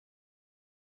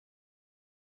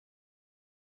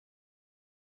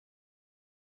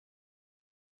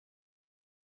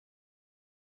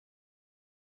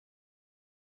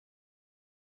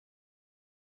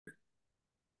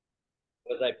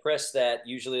As I press that,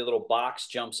 usually a little box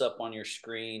jumps up on your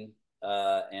screen,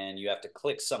 and you have to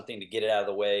click something to get it out of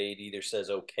the way. It either says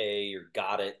okay or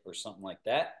got it or something like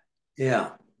that.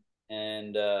 Yeah.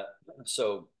 And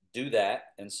so do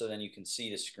that. And so then you can see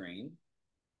the screen.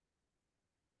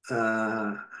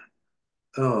 Uh,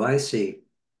 oh, I see.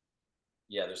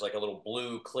 Yeah, there's like a little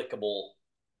blue clickable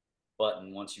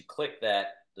button. Once you click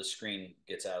that, the screen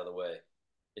gets out of the way.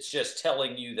 It's just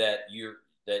telling you that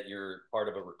you're part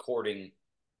of a recording.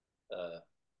 Uh,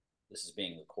 this is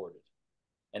being recorded,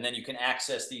 and then you can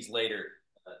access these later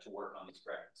to work on these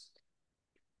practices.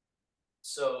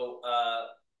 So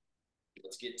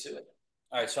let's get to it.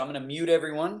 All right, so I'm going to mute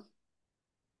everyone.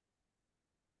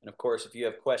 And of course, if you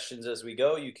have questions as we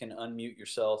go, you can unmute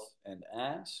yourself and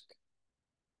ask.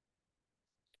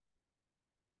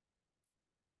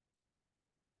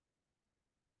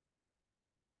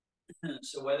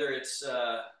 So whether it's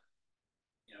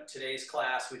today's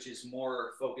class, which is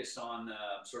more focused on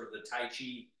sort of the Tai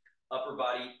Chi upper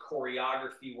body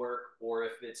choreography work, or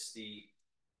if it's the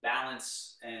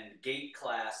balance and gait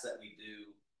class that we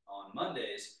do on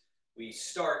Mondays, we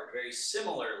start very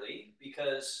similarly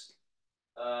because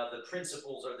the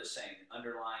principles are the same,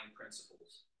 underlying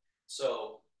principles.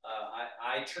 So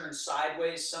I turn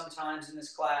sideways sometimes in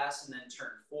this class and then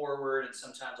turn forward, and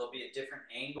sometimes I'll be at different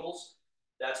angles.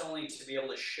 That's only to be able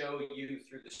to show you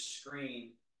through the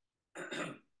screen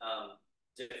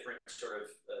different sort of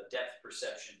depth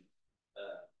perception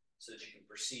so that you can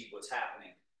perceive what's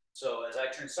happening. So as I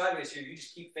turn sideways here, you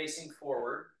just keep facing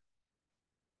forward,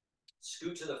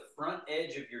 scoot to the front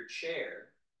edge of your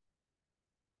chair,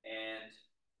 and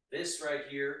this right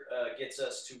here gets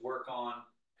us to work on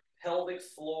pelvic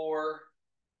floor,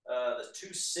 the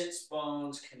two sits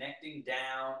bones connecting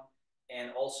down,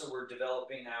 and also we're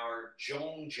developing our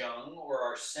zhongjung, or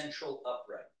our central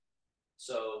upright.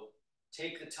 So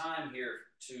take the time here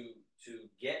to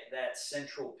get that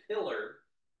central pillar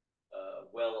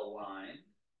well aligned.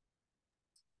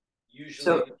 Usually,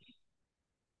 So,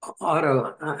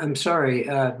 Otto, I'm sorry,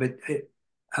 but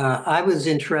I was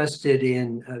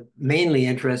mainly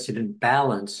interested in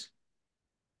balance.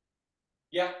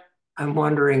 yeah. I'm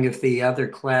wondering if the other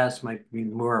class might be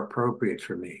more appropriate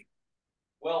for me.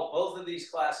 Well, both of these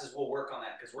classes will work on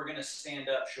that because we're going to stand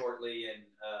up shortly, and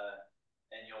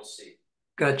you'll see.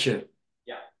 Gotcha.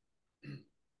 Yeah.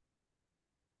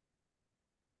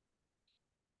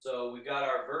 So we've got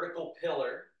our vertical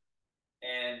pillar,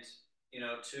 and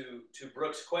to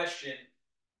Brooke's question,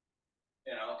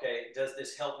 okay, does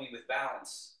this help me with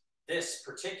balance? This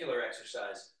particular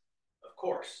exercise, of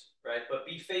course, right? But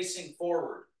be facing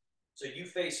forward. So you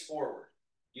face forward.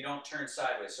 You don't turn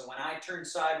sideways. So when I turn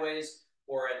sideways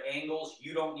or at angles,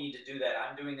 you don't need to do that.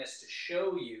 I'm doing this to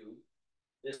show you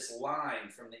this line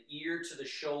from the ear to the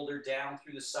shoulder, down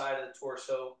through the side of the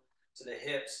torso, to the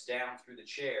hips, down through the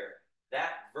chair.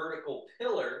 That vertical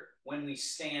pillar, when we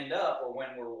stand up or when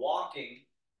we're walking,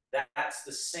 that's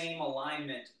the same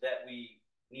alignment that we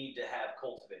need to have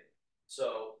cultivated.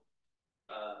 So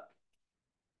uh,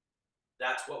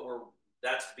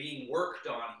 that's being worked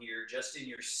on here just in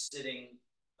your sitting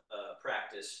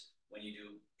practice when you do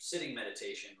sitting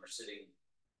meditation or sitting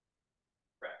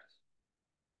practice.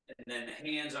 And then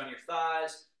the hands on your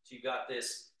thighs. So you've got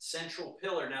this central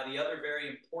pillar. Now, the other very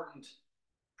important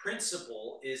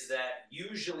principle is that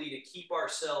usually to keep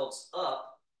ourselves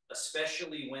up,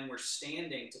 especially when we're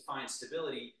standing to find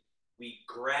stability, we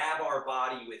grab our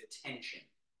body with tension.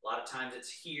 A lot of times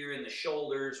it's here in the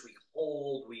shoulders, we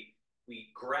hold, we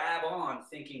grab on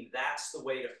thinking that's the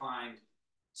way to find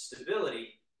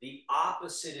stability. The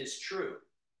opposite is true.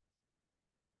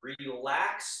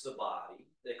 Relax the body.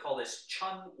 They call this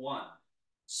chun one,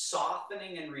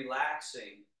 softening and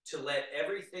relaxing to let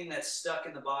everything that's stuck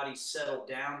in the body settle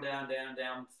down, down, down,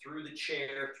 down through the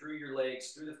chair, through your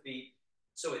legs, through the feet.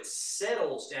 So it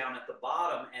settles down at the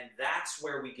bottom, and that's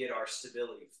where we get our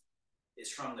stability,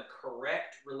 is from the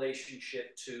correct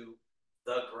relationship to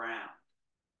the ground.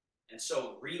 And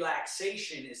so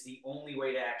relaxation is the only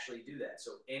way to actually do that.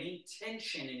 So any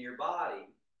tension in your body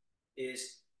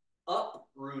is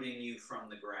uprooting you from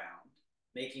the ground,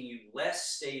 making you less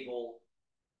stable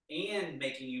and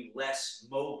making you less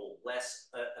mobile, less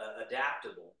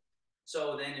adaptable.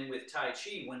 So then with Tai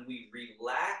Chi, when we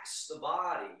relax the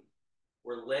body,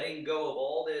 we're letting go of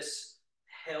all this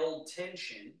held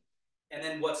tension. And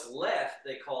then what's left,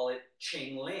 they call it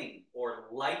Ching Ling, or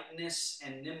lightness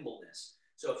and nimbleness.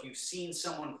 So if you've seen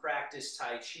someone practice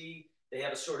Tai Chi, they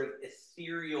have a sort of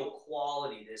ethereal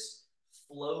quality, this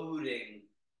floating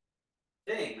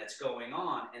thing that's going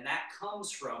on. And that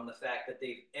comes from the fact that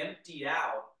they've emptied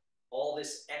out all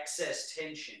this excess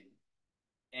tension,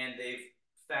 and they've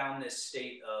found this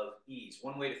state of ease.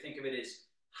 One way to think of it is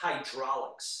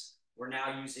hydraulics. We're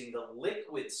now using the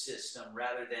liquid system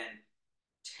rather than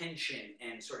tension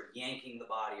and sort of yanking the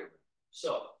body around.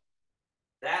 So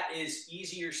that is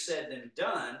easier said than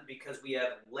done because we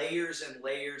have layers and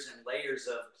layers and layers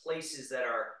of places that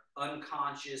are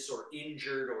unconscious or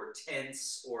injured or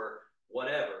tense or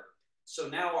whatever. So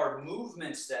now our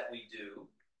movements that we do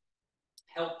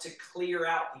help to clear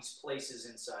out these places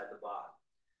inside the body.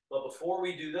 But before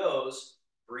we do those,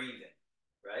 breathing,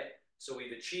 right? So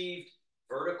we've achieved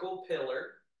vertical pillar.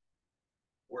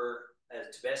 We're,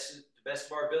 as to best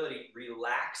of our ability,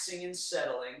 relaxing and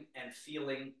settling and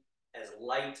feeling as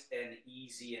light and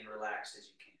easy and relaxed as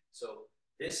you can. So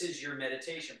this is your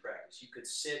meditation practice. You could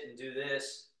sit and do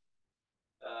this,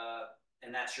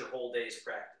 and that's your whole day's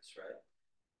practice, right?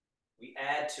 We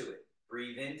add to it.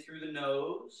 Breathe in through the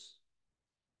nose,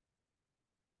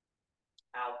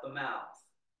 out the mouth.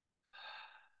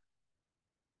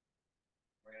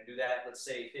 We're going to do that, let's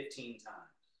say, 15 times.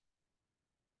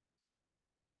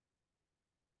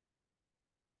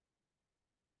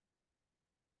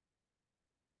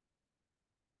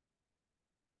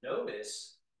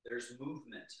 Notice there's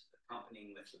movement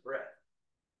accompanying with the breath.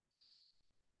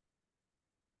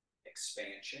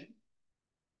 Expansion,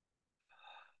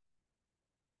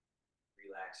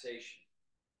 relaxation.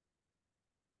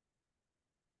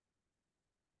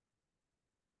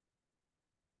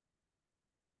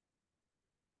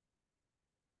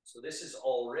 So this is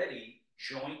already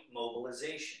joint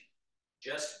mobilization.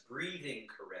 Just breathing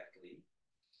correctly,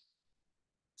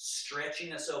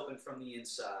 stretching us open from the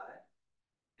inside,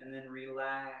 and then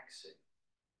relaxing.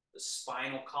 The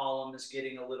spinal column is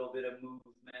getting a little bit of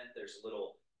movement. There's a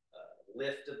little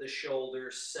lift of the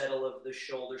shoulders, settle of the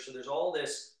shoulders. So there's all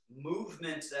this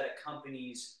movement that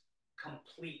accompanies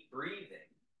complete breathing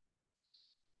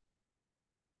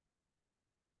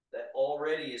that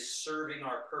already is serving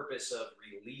our purpose of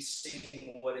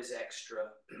releasing what is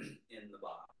extra in the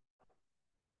body.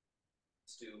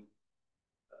 Let's do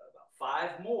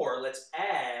about 5 more. Let's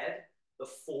add the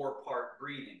 4-part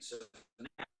breathing. So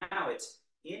now it's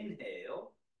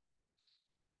inhale,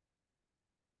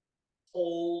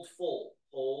 hold, fold,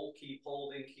 hold, keep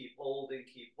holding, keep holding,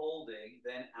 keep holding,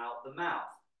 then out the mouth.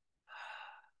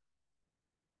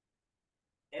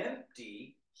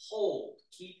 Empty, hold,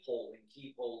 keep holding,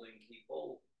 keep holding, keep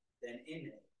holding, then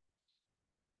inhale.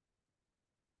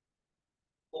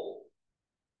 Hold.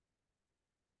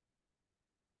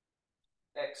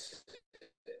 Exhale.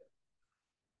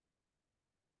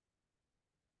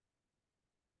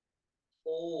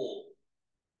 Hold.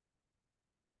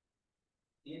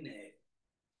 Inhale.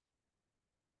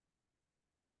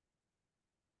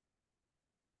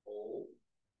 Hold.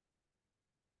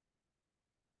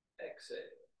 Exhale.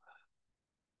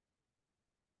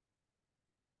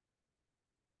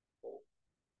 Hold.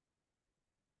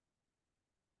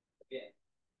 Again.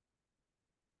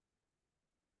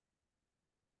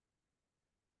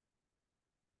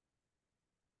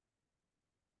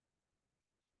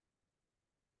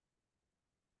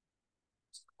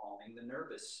 It's calming the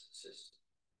nervous system.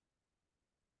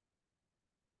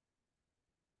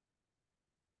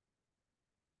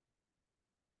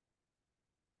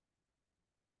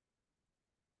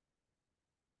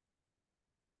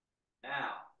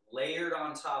 Now, layered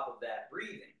on top of that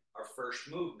breathing, our first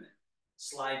movement.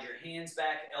 Slide your hands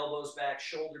back, elbows back,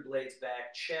 shoulder blades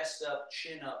back, chest up,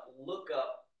 chin up, look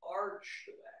up, arch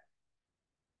the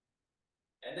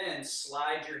back. And then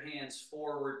slide your hands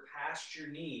forward past your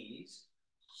knees,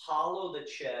 hollow the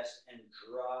chest, and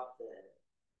drop the head.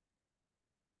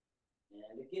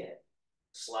 And again,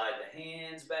 slide the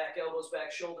hands back, elbows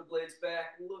back, shoulder blades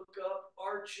back, look up,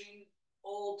 arching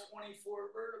all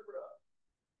 24 vertebrae.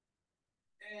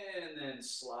 And then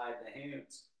slide the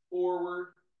hands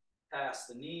forward, past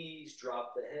the knees,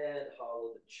 drop the head,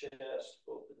 hollow the chest,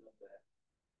 open the back.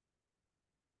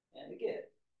 And again,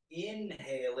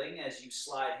 inhaling as you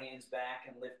slide hands back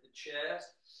and lift the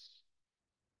chest.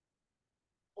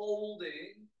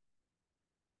 Holding.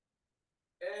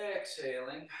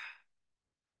 Exhaling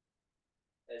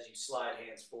as you slide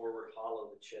hands forward,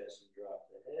 hollow the chest, and drop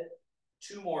the head.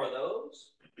 2 more of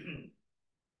those.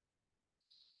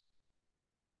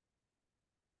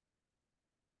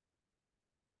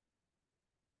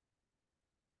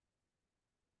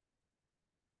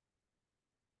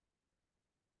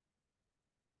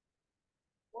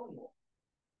 One more.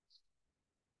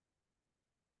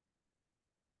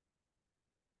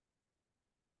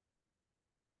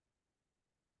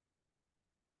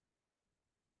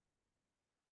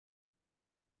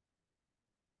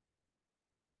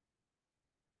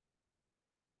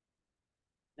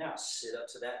 Now sit up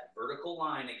to that vertical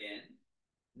line again,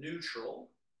 neutral,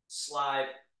 slide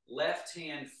left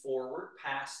hand forward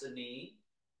past the knee,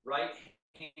 right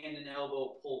hand and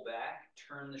elbow pull back,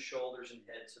 turn the shoulders and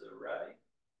head to the right,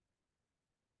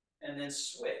 and then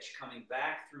switch, coming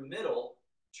back through middle,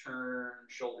 turn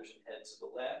shoulders and head to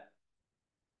the left,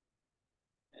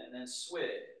 and then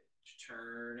switch,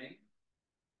 turning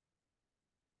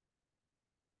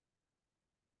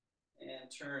and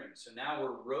turning. So now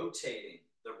we're rotating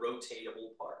the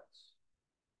rotatable parts.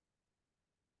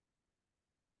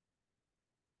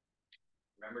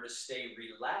 Remember to stay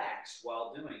relaxed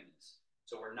while doing this.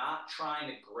 So we're not trying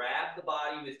to grab the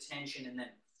body with tension and then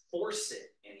force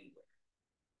it anywhere,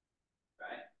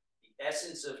 right? The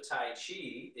essence of Tai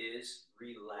Chi is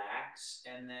relax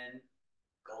and then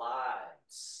glide,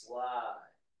 slide,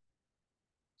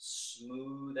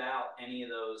 smooth out any of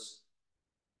those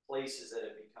places that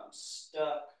have become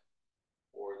stuck,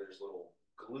 or there's little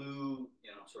glue,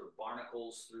 sort of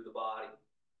barnacles through the body.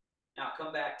 Now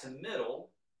come back to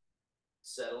middle,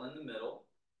 settle in the middle,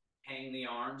 hang the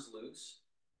arms loose.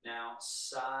 Now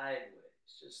sideways,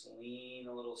 just lean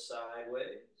a little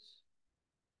sideways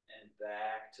and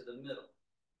back to the middle.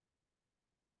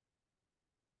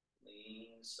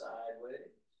 Lean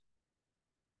sideways,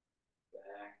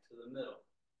 back to the middle.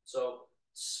 So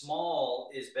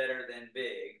small is better than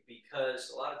big,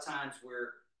 because a lot of times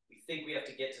we think we have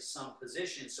to get to some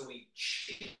position, so we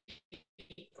cheat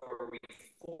or we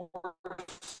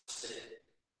force it.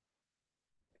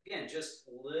 Again, just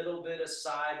a little bit of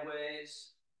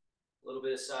sideways, a little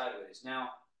bit of sideways. Now,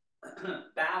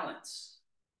 balance.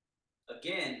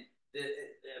 Again,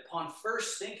 upon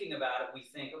first thinking about it, we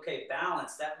think, okay,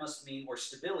 balance, that must mean, or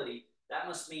stability, that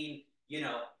must mean,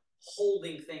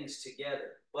 holding things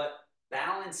together. But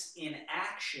balance in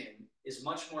action is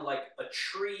much more like a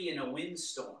tree in a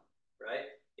windstorm, right?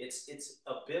 It's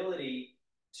ability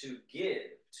to give,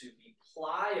 to be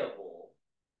pliable,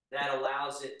 that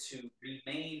allows it to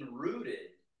remain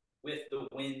rooted with the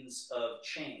winds of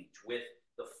change, with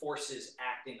the forces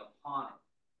acting upon it.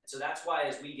 So that's why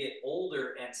as we get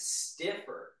older and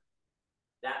stiffer,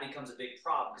 that becomes a big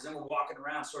problem, because then we're walking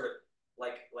around sort of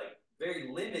like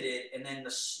very limited, and then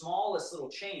the smallest little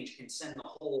change can send the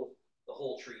whole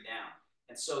tree down.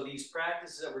 And so these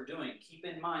practices that we're doing, keep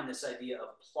in mind this idea of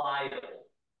pliable,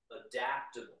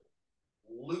 adaptable,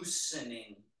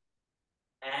 loosening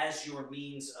as your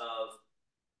means of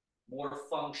more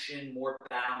function, more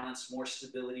balance, more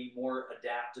stability, more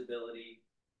adaptability.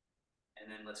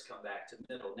 And then let's come back to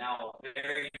middle. Now, a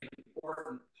very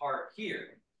important part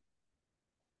here.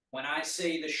 When I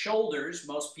say the shoulders,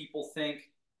 most people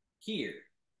think here.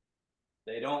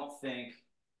 They don't think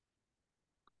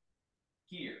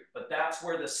here. But that's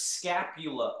where the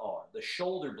scapula are, the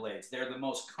shoulder blades. They're the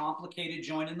most complicated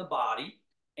joint in the body,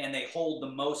 and they hold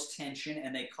the most tension,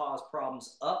 and they cause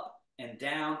problems up and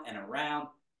down and around,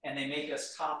 and they make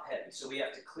us top heavy. So we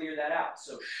have to clear that out.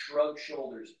 So shrug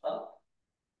shoulders up,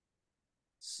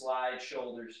 slide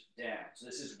shoulders down. So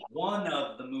this is one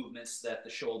of the movements that the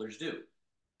shoulders do.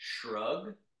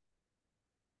 Shrug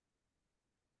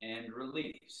and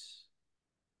release.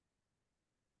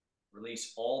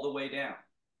 Release all the way down,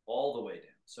 all the way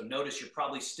down. So notice you're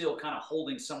probably still kind of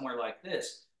holding somewhere like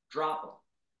this. Drop them.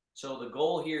 So the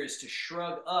goal here is to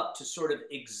shrug up to sort of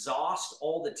exhaust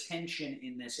all the tension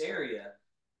in this area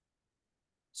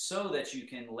so that you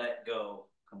can let go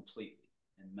completely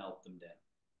and melt them down.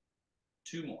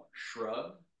 Two more.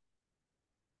 Shrug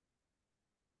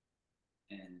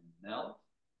and melt.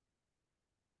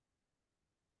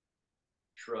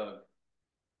 Shrug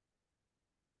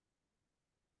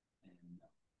and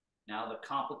melt. Now the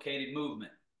complicated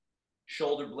movement.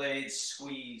 Shoulder blades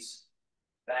squeeze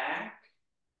back.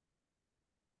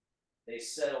 They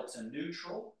settle to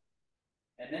neutral.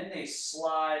 And then they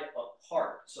slide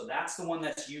apart. So that's the one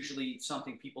that's usually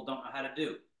something people don't know how to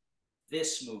do.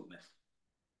 This movement.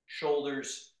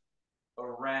 Shoulders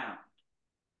around.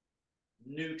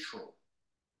 Neutral.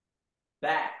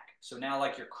 Back. So now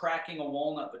like you're cracking a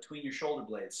walnut between your shoulder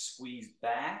blades. Squeeze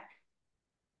back.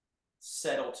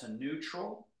 Settle to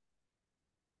neutral.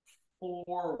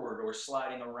 Forward, or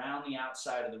sliding around the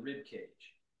outside of the rib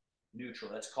cage.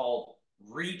 Neutral. That's called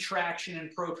retraction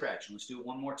and protraction. Let's do it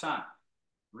one more time.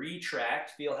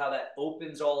 Retract. Feel how that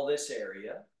opens all this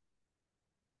area.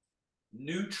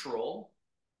 Neutral.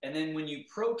 And then when you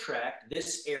protract,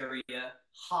 this area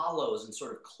hollows and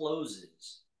sort of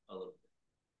closes a little bit.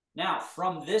 Now,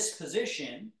 from this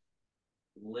position,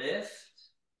 lift,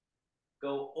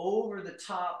 go over the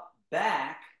top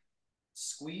back,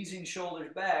 squeezing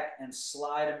shoulders back, and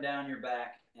slide them down your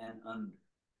back and under.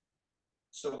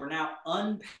 So we're now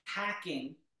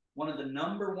unpacking one of the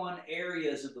number one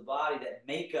areas of the body that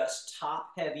make us top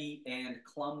heavy and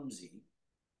clumsy.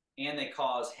 And they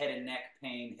cause head and neck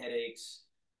pain, headaches,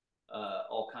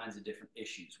 all kinds of different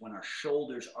issues when our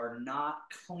shoulders are not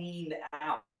cleaned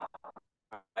out.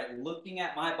 Right? Looking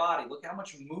at my body, look how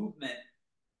much movement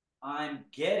I'm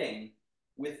getting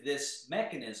with this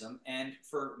mechanism. And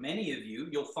for many of you,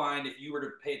 you'll find if you were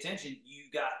to pay attention, you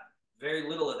got very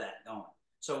little of that going.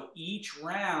 So each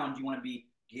round, you want to be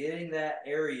getting that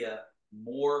area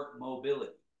more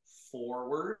mobility.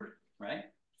 Forward, right?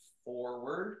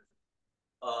 Forward,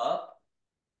 up,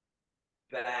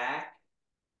 back,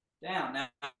 down. Now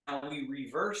we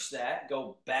reverse that,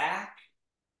 go back,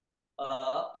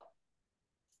 up,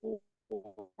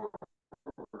 forward,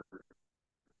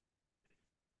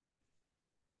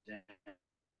 down.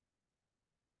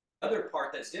 Other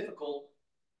part that's difficult,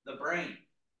 the brain.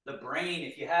 The brain,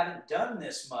 if you haven't done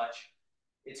this much,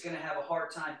 it's going to have a hard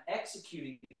time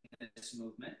executing this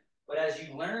movement. But as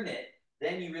you learn it,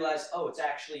 then you realize, oh, it's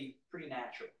actually pretty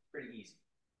natural, pretty easy.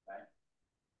 Right?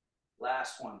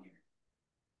 Last one here.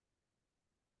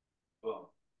 Boom.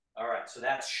 All right, so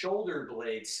that's shoulder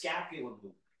blade, scapula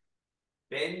movement.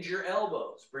 Bend your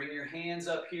elbows. Bring your hands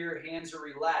up here. Hands are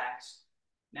relaxed.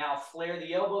 Now flare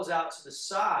the elbows out to the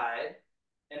side.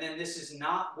 And then this is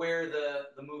not where the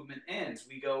movement ends.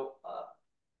 We go up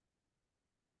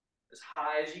as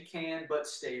high as you can, but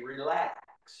stay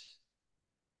relaxed.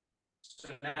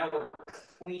 So now we're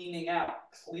cleaning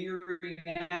out, clearing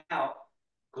out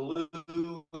glue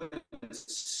and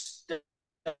stuff,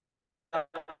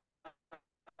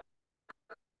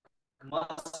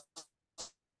 muscle,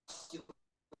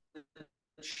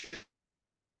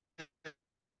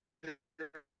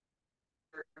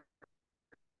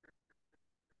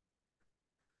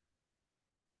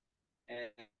 and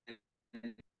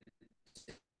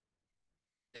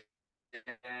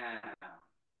down.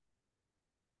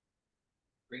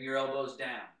 Bring your elbows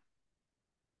down.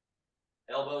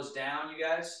 Elbows down, you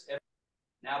guys.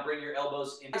 Now bring your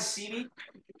elbows in. See me?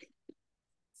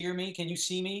 Hear me? Can you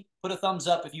see me? Put a thumbs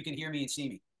up if you can hear me and see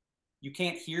me. You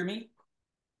can't hear me?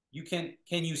 You can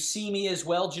you see me as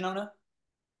well, Janona?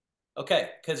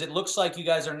 Okay, because it looks like you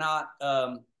guys are not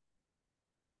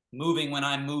moving when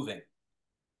I'm moving.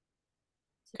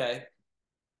 Okay.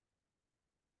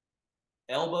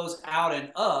 Elbows out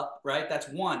and up, right? That's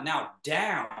one. Now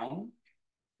down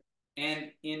and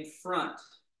in front.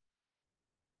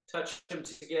 Touch them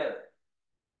together.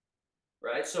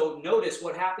 Right? So notice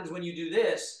what happens when you do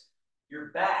this.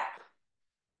 Your back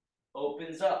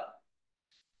opens up.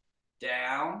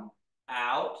 Down,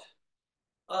 out,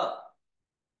 up.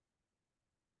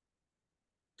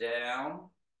 Down,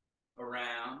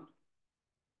 around,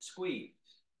 squeeze.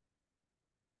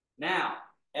 Now,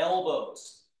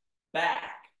 elbows,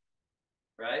 back,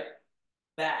 right?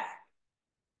 Back.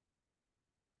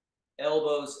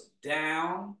 Elbows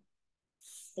down,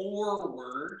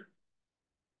 forward.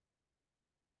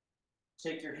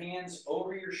 Take your hands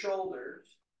over your shoulders.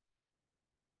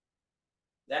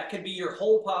 That could be your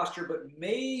whole posture, but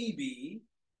maybe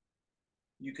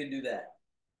you can do that,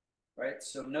 right?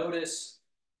 So notice,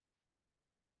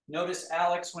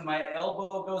 Alex, when my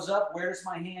elbow goes up, where does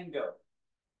my hand go?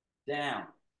 Down.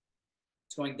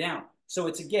 It's going down. So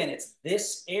it's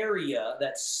this area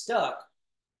that's stuck,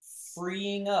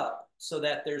 freeing up so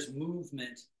that there's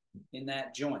movement in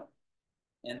that joint.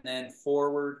 And then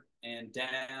forward and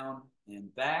down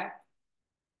and back.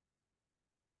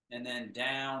 And then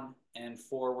down and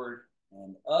forward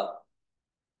and up.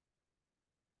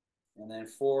 And then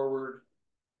forward,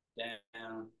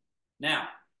 down. Now,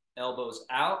 elbows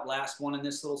out. Last one in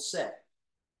this little set.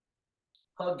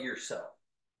 Hug yourself.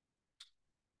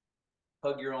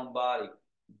 Hug your own body.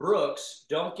 Brooks,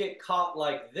 don't get caught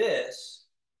like this.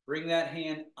 Bring that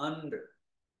hand under.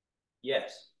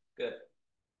 Yes, good.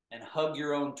 And hug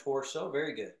your own torso.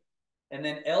 Very good. And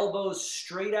then elbows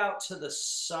straight out to the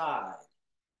side.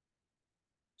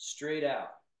 Straight out.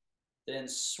 Then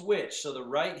switch. So the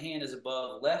right hand is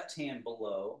above, left hand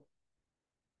below.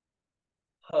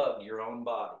 Hug your own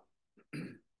body.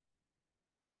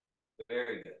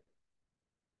 Very good.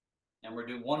 And we're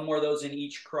doing one more of those in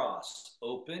each cross.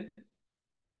 Open,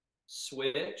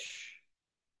 switch,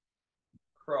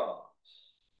 cross.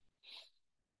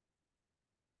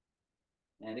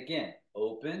 And again,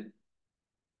 open,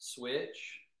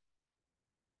 switch,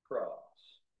 cross.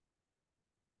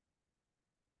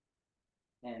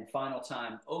 And final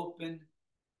time, open,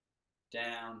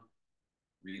 down,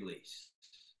 release.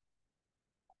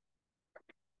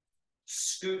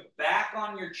 Scoot back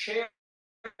on your chair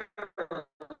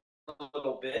a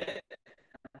little bit.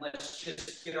 let's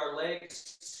just get our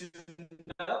legs tuned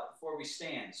up before we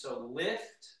stand. So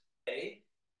lift,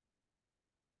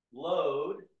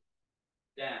 load,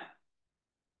 down.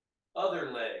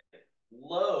 Other leg,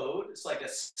 load. It's like a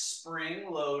spring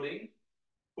loading.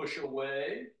 Push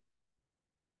away,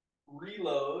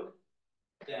 reload,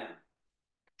 down.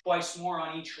 Twice more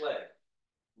on each leg.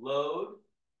 Load,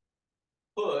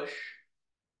 push,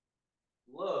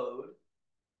 load,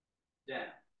 down.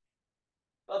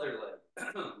 Other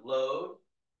leg. Load,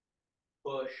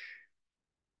 push,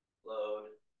 load,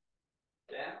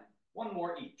 down. One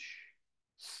more each.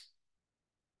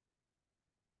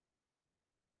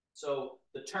 So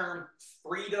the term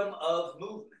freedom of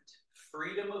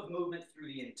movement through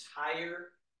the entire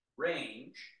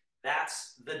range,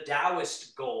 that's the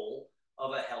Taoist goal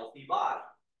of a healthy body.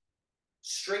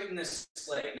 Straighten this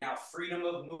leg. Now, freedom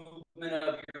of movement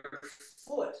of your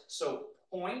foot. So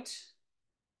point,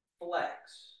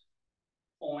 flex,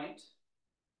 point,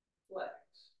 flex.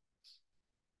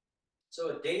 So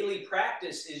a daily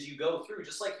practice is you go through,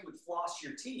 just like you would floss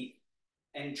your teeth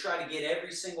and try to get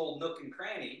every single nook and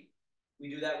cranny. We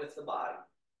do that with the body.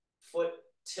 Foot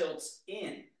tilts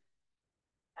in,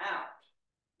 out,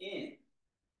 in,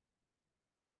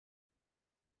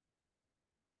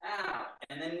 out.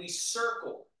 And then we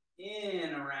circle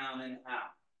in, around, and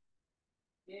out.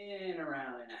 In,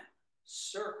 around, and out.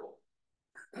 Circle.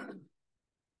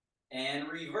 And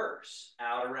reverse.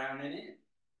 Out, around, and in.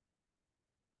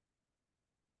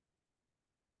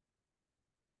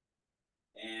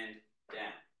 And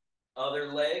down. Other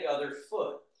leg, other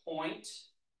foot. Point,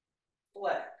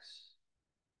 flex.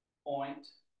 Point,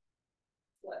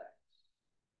 flex.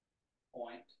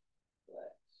 Point, flex.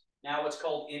 Now what's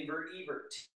called invert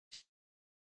evert.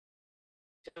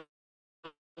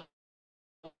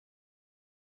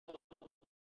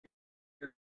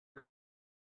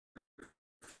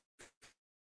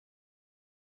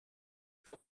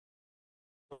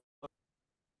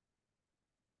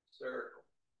 Circle.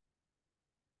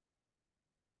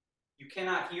 You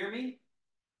cannot hear me?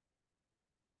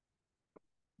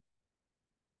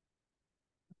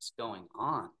 What's going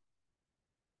on?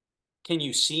 Can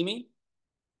you see me?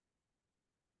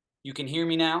 You can hear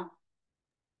me now?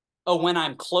 Oh, when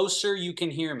I'm closer, you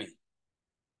can hear me.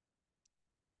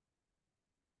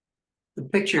 The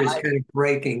picture is kind of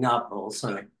breaking up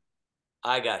also.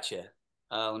 I got you.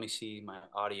 Let me see my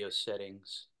audio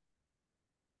settings.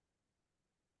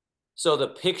 So the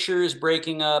picture is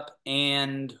breaking up,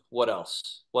 and what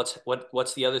else? What's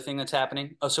the other thing that's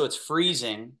happening? Oh, so it's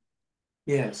freezing.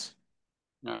 Yes.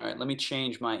 All right, let me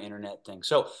change my internet thing.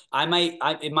 So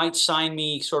it might sign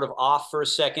me sort of off for a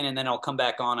second, and then I'll come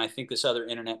back on. I think this other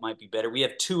internet might be better. We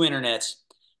have two internets.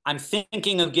 I'm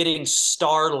thinking of getting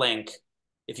Starlink.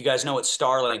 If you guys know what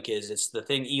Starlink is, it's the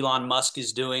thing Elon Musk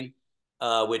is doing,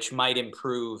 which might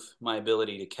improve my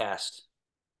ability to cast.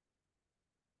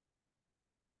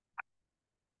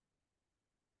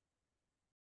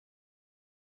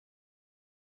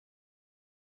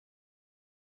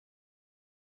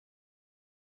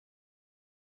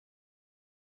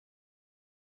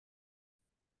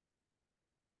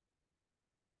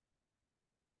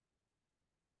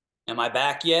 Am I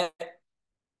back yet?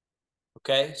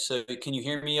 Okay, so can you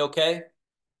hear me okay?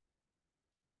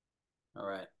 All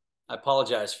right. I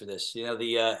apologize for this. You know,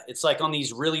 it's like on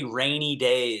these really rainy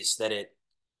days that it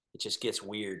just gets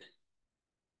weird.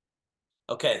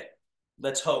 Okay,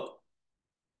 let's hope.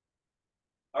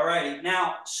 All righty,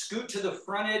 now scoot to the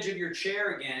front edge of your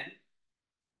chair again.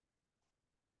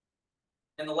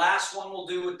 And the last one we'll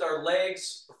do with our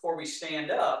legs before we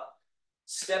stand up.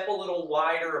 Step a little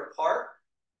wider apart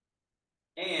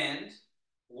and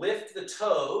lift the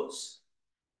toes.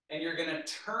 And you're going to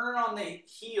turn on the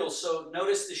heels. So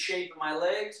notice the shape of my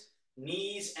legs.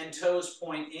 Knees and toes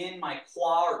point in. My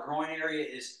quad or groin area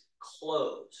is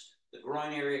closed. The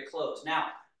groin area closed. Now,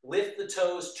 lift the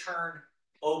toes, turn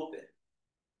open.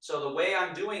 So the way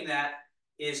I'm doing that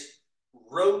is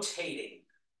rotating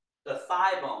the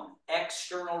thigh bone,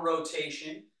 external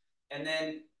rotation, and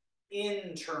then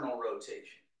internal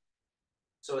rotation.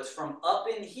 So it's from up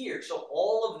in here. So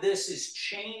all of this is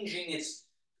changing its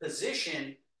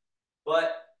position,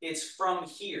 but it's from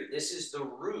here. This is the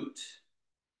root.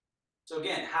 So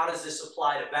again, how does this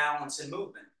apply to balance and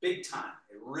movement? Big time.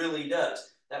 It really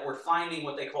does. That we're finding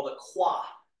what they call the qua,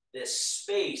 this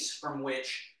space from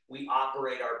which we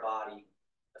operate our body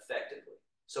effectively.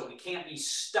 So we can't be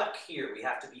stuck here. We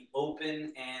have to be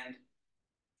open and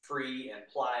free and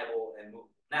pliable and movable.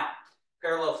 Now,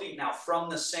 parallel feet. Now, from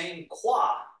the same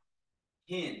qua,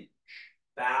 hinge,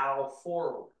 bow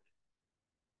forward,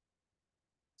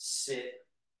 sit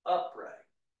upright.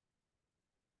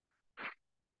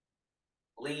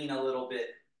 lean a little bit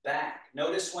back.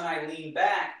 Notice when I lean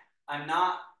back, I'm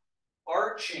not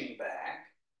arching back,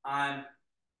 I'm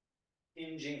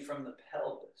hinging from the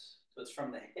pelvis. So it's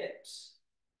from the hips.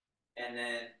 And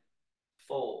then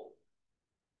fold.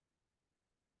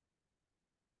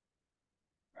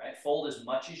 Right? Fold as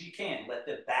much as you can. Let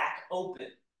the back open.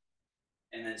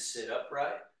 And then sit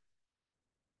upright.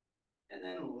 And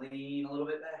then lean a little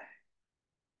bit back.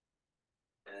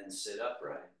 And then sit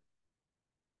upright.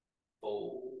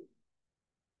 Fold.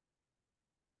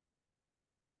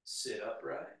 Sit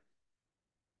upright.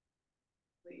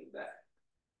 Lean back.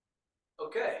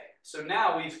 Okay, so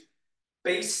now we've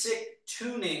basic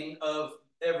tuning of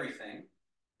everything.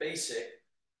 Basic.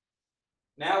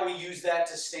 Now we use that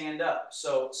to stand up.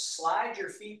 So slide your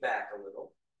feet back a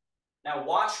little. Now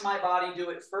watch my body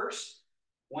do it first.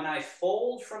 When I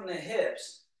fold from the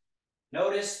hips,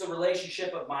 notice the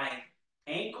relationship of my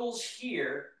ankles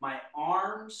here, my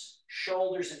arms,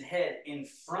 shoulders, and head in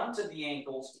front of the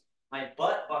ankles, my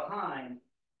butt behind,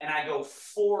 and I go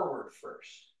forward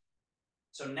first.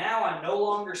 So now I'm no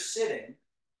longer sitting,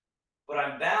 but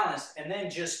I'm balanced, and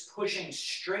then just pushing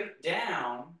straight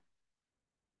down,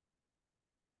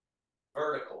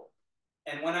 vertical.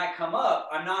 And when I come up,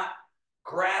 I'm not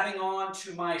grabbing on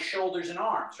to my shoulders and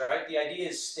arms, right? The idea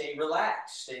is stay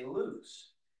relaxed, stay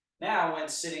loose. Now, when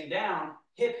sitting down,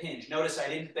 hip hinge. Notice I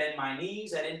didn't bend my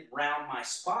knees, I didn't round my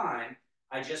spine,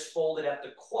 I just folded at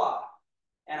the quad.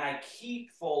 And I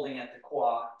keep folding at the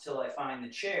quad till I find the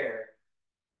chair,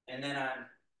 and then I'm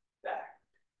back.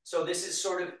 So this is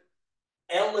sort of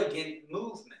elegant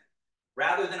movement.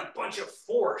 Rather than a bunch of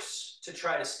force to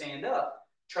try to stand up,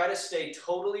 try to stay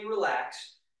totally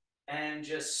relaxed and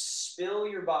just spill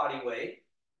your body weight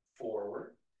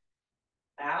forward,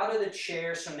 out of the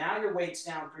chair. So now your weight's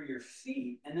down through your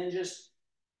feet, and then just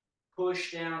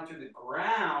push down through the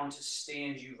ground to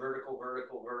stand you vertical,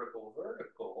 vertical, vertical,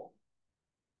 vertical.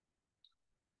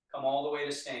 Come all the way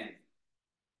to standing.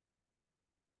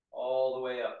 All the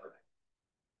way upright.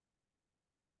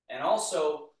 And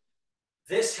also,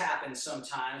 this happens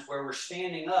sometimes where we're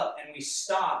standing up and we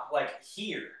stop like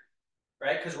here,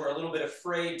 right? Because we're a little bit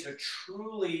afraid to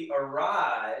truly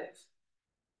arrive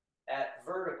at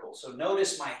vertical. So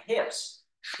notice my hips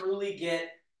truly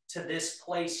get to this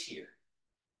place here.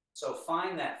 So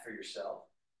find that for yourself.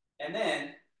 And then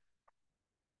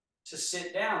to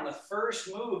sit down, the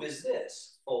first move is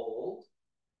this, fold.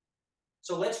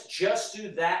 So let's just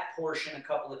do that portion a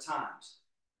couple of times.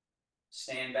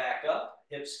 Stand back up,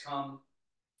 hips come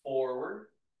forward,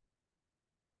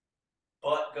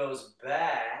 butt goes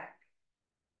back,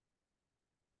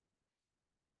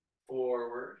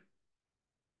 forward.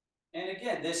 And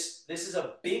again, this is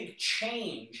a big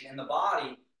change in the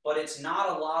body, but it's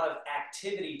not a lot of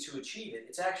activity to achieve it.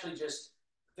 It's actually just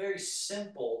very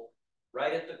simple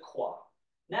right at the quad.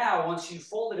 Now, once you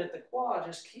fold it at the quad,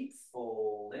 just keep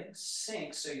folding,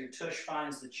 sink so your tush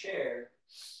finds the chair,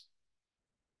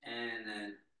 and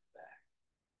then back.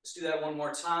 Let's do that one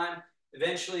more time.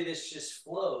 Eventually, this just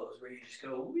flows where you just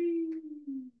go,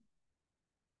 wee.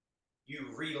 You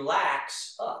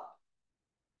relax up.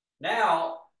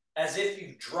 Now, as if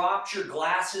you've dropped your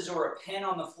glasses or a pen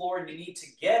on the floor and you need to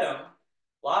get them,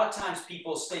 a lot of times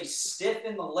people stay stiff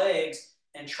in the legs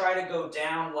and try to go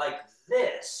down like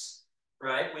this,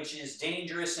 right? Which is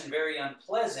dangerous and very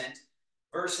unpleasant,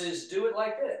 versus do it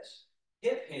like this.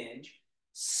 Hip hinge,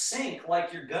 sink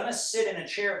like you're gonna sit in a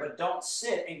chair, but don't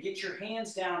sit, and get your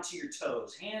hands down to your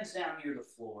toes, hands down near the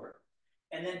floor,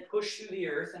 and then push through the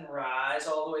earth and rise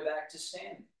all the way back to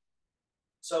standing.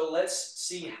 So let's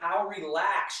see how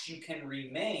relaxed you can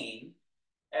remain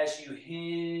as you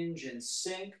hinge and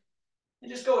sink, and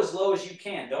just go as low as you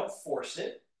can. Don't force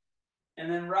it. And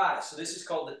then rise. So this is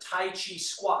called the Tai Chi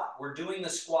squat. We're doing the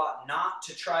squat not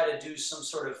to try to do some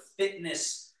sort of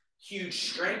fitness,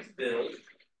 huge strength build,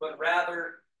 but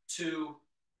rather to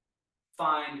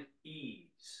find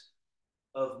ease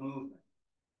of movement.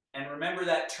 And remember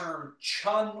that term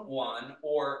Chun One,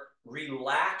 or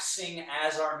relaxing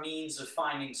as our means of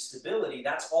finding stability.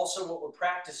 That's also what we're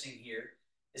practicing here,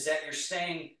 is that you're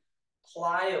staying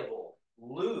pliable,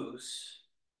 loose,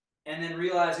 and then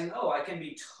realizing, oh, I can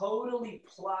be totally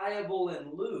pliable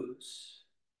and loose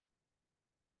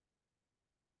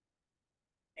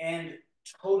and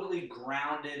totally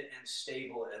grounded and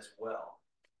stable as well.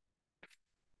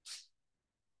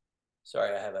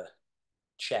 Sorry, I have a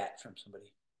chat from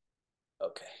somebody.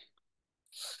 Okay.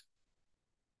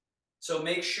 So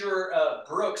make sure,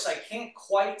 Brooks, I can't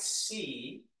quite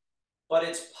see, but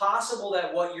it's possible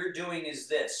that what you're doing is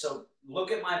this. So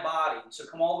look at my body. So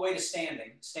come all the way to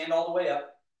standing. Stand all the way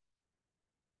up.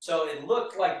 So it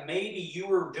looked like maybe you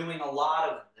were doing a lot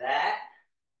of that,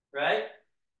 right?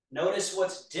 Notice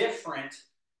what's different.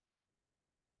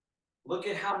 Look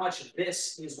at how much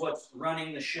this is what's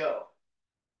running the show.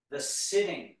 The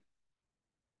sitting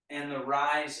and the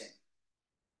rising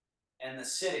and the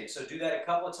sitting. So do that a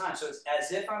couple of times. So it's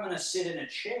as if I'm going to sit in a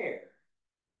chair.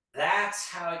 That's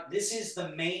how, this is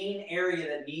the main area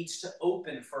that needs to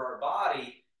open for our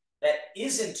body that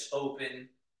isn't open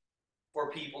for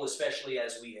people, especially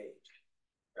as we age,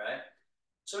 right?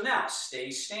 So now stay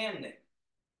standing.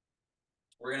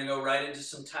 We're going to go right into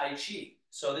some Tai Chi.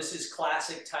 So this is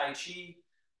classic Tai Chi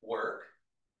work.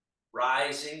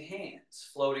 Rising hands,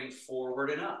 floating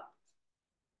forward and up.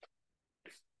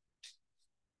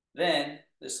 Then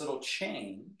this little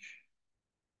change.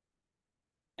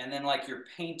 And then like you're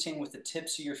painting with the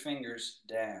tips of your fingers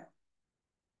down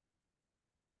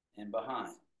and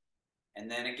behind. And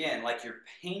then again, like you're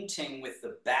painting with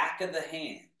the back of the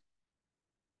hand.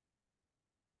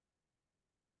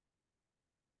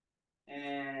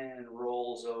 And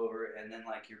rolls over, and then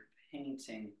like you're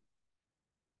painting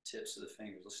tips of the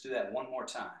fingers. Let's do that one more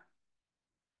time.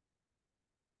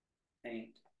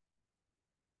 Paint.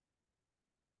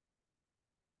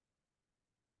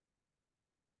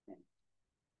 Paint.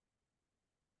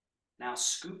 Now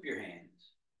scoop your hands.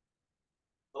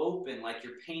 Open like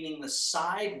you're painting the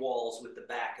side walls with the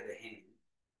back of the hand.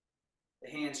 The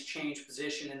hands change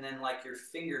position, and then like your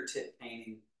fingertip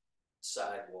painting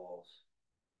side walls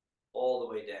all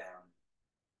the way down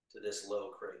to this low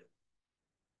cradle.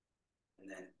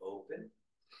 And then open.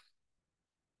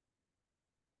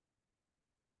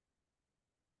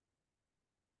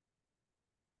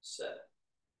 Set.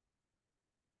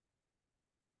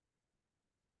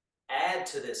 Add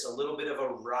to this a little bit of a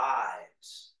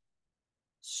rise.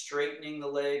 Straightening the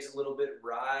legs a little bit,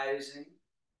 rising.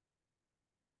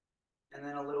 And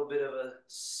then a little bit of a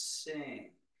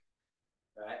sing,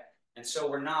 right? And so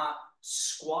we're not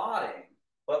squatting,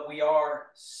 but we are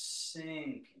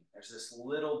sinking. There's this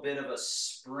little bit of a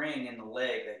spring in the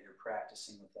leg that you're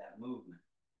practicing with that movement.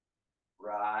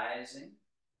 Rising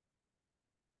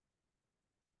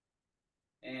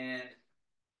and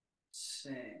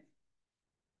sing.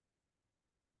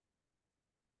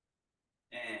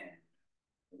 And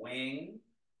wing.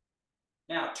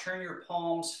 Now turn your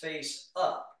palms face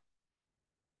up.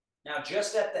 Now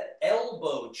just at the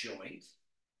elbow joint,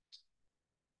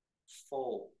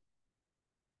 fold.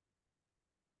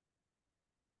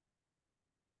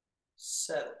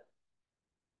 Settle.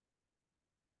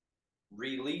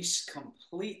 Release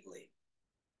completely.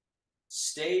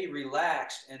 Stay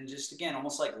relaxed and just again,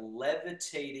 almost like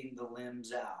levitating the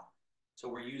limbs out. So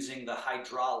we're using the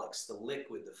hydraulics, the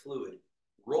liquid, the fluid.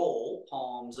 Roll,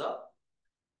 palms up.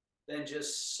 Then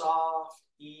just soft,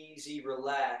 easy,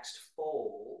 relaxed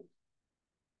fold.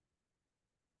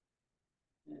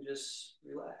 And just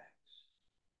relax.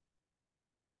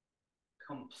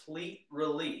 Complete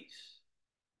release.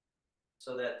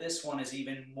 So that this one is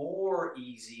even more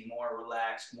easy, more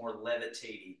relaxed, more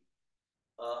levitating.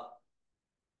 Up,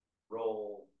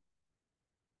 roll,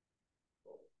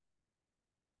 roll.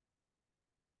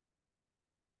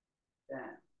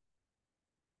 Down.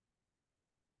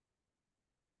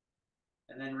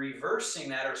 And then reversing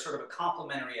that are sort of a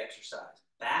complementary exercise.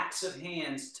 Backs of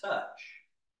hands touch.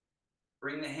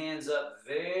 Bring the hands up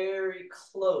very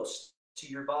close to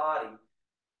your body.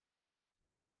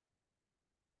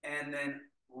 And then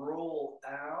roll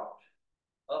out,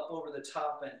 up over the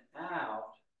top and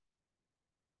out.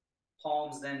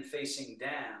 Palms then facing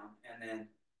down and then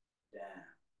down.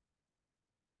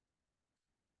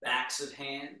 Backs of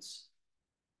hands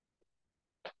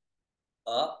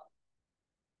up,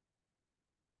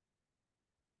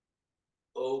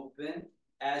 open.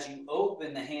 As you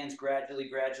open, the hands gradually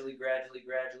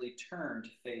turn to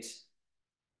face,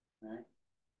 right?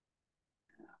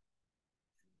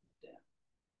 Down.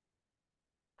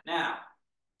 Now,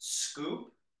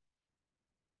 scoop,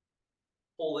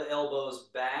 pull the elbows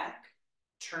back,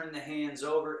 turn the hands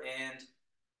over and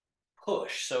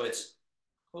push. So it's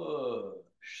push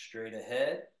straight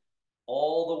ahead,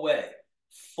 all the way.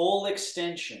 Full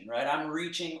extension, right? I'm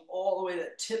reaching all the way to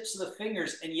the tips of the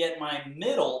fingers, and yet my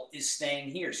middle is staying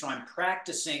here. So I'm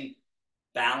practicing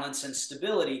balance and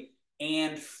stability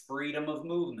and freedom of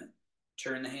movement.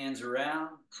 Turn the hands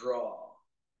around, draw.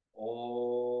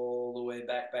 All the way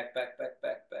back.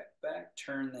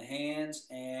 Turn the hands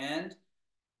and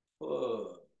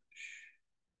push.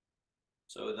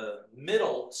 So the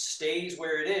middle stays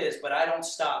where it is, but I don't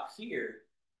stop here.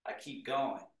 I keep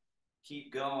going,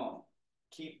 keep going,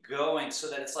 keep going, so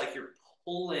that it's like you're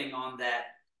pulling on that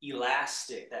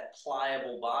elastic, that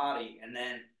pliable body, and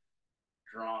then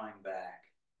drawing back,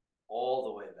 all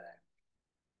the way back.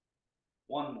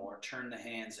 One more, turn the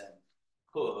hands and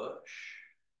push,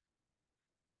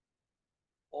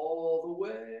 all the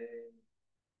way,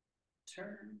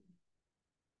 turn,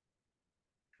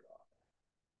 draw.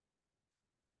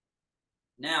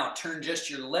 Now turn just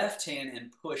your left hand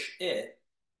and push it.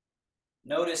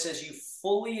 Notice as you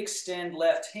fully extend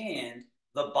left hand,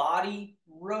 the body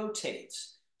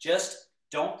rotates. Just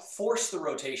don't force the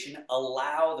rotation,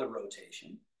 allow the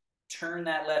rotation. Turn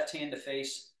that left hand to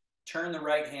face, turn the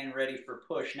right hand ready for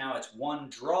push. Now it's one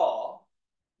draw,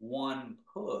 one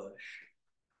push.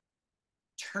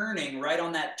 Turning right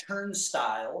on that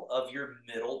turnstile of your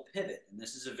middle pivot. And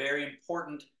this is a very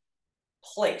important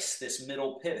place, this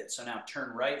middle pivot. So now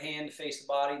turn right hand to face the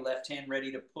body, left hand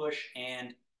ready to push,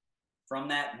 and from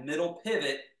that middle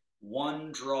pivot,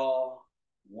 one draw,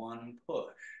 one push.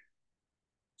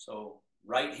 So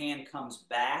right hand comes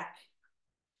back.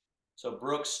 So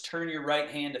Brooks, turn your right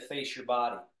hand to face your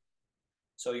body.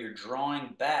 So you're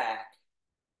drawing back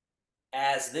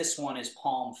as this one is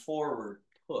palm forward,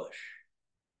 push.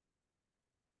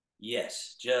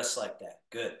 Yes, just like that.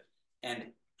 Good.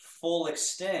 And full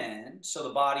extend, so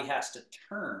the body has to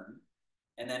turn,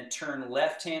 and then turn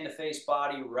left hand to face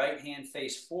body, right hand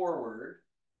face forward.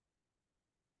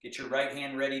 Get your right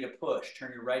hand ready to push.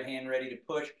 Turn your right hand ready to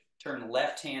push. Turn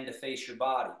left hand to face your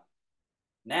body.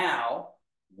 Now,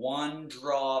 one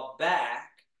draw back,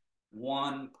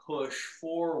 one push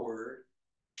forward,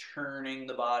 turning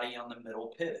the body on the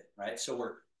middle pivot, right? So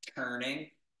we're turning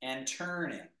and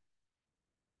turning.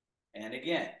 And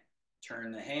again,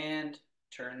 turn the hand,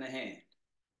 turn the hand.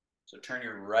 So turn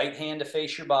your right hand to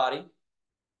face your body,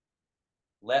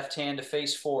 left hand to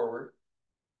face forward,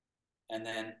 and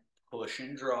then push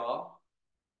and draw.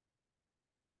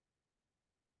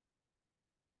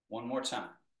 One more time.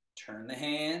 Turn the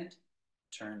hand,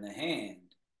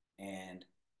 and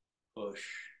push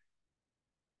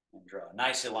and draw.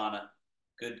 Nice, Ilana.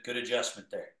 Good adjustment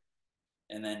there.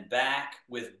 And then back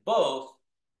with both,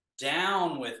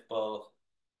 down with both,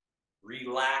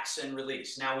 relax and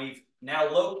release. Now we've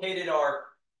located our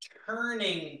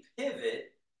turning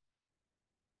pivot.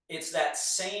 It's that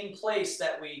same place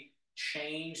that we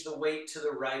change the weight to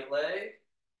the right leg,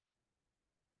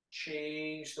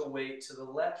 change the weight to the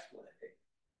left leg.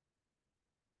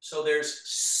 So there's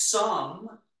some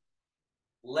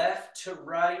left to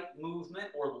right movement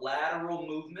or lateral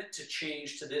movement to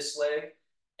change to this leg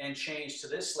and change to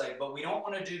this leg, but we don't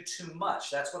want to do too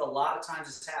much. That's what a lot of times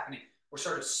is happening. We're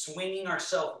sort of swinging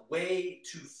ourselves way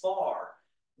too far,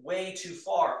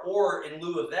 or in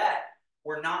lieu of that,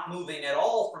 we're not moving at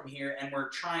all from here and we're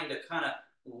trying to kind of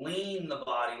lean the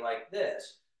body like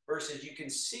this. Versus you can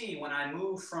see when I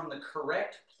move from the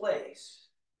correct place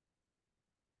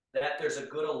that there's a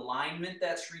good alignment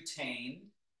that's retained.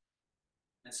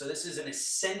 And so this is an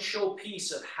essential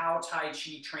piece of how Tai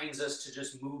Chi trains us to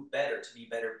just move better, to be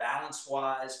better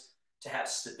balance-wise, to have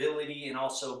stability and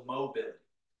also mobility.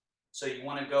 So you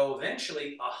want to go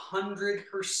eventually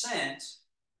 100%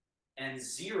 and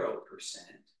 0%.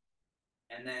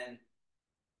 And then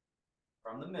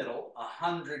from the middle,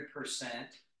 100%,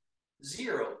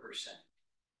 0%.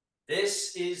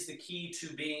 This is the key to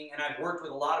being, and I've worked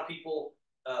with a lot of people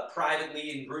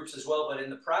privately in groups as well, but in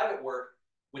the private work,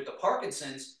 with the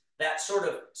Parkinson's, that sort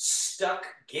of stuck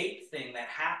gait thing that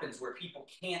happens where people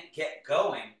can't get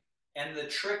going. And the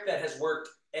trick that has worked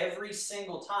every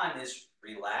single time is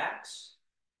relax,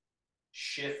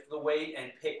 shift the weight,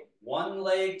 and pick one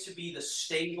leg to be the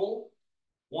stable.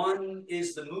 One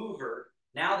is the mover.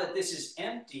 Now that this is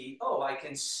empty, oh, I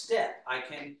can step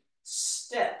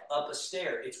up a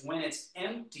stair. It's when it's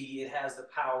empty, it has the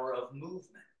power of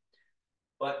movement.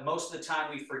 But most of the time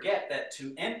we forget that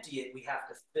to empty it, we have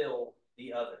to fill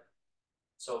the other.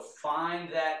 So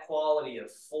find that quality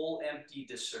of full empty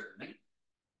discernment.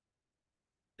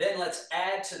 Then let's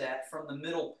add to that from the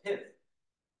middle pivot.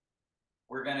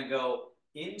 We're going to go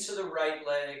into the right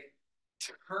leg,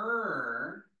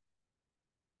 turn,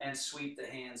 and sweep the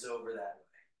hands over that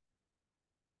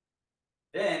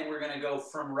way. Then we're going to go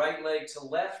from right leg to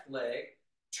left leg,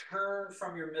 turn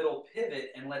from your middle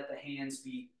pivot, and let the hands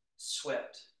be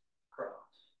swept across.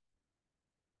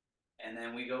 And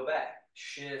then we go back,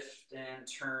 shift and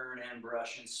turn and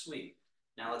brush and sweep.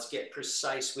 Now let's get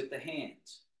precise with the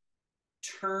hands.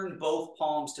 Turn both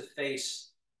palms to face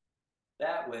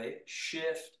that way,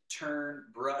 shift, turn,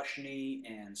 brush, knee,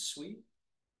 and sweep.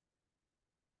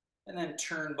 And then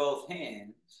turn both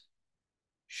hands,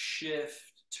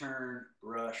 shift, turn,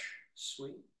 brush,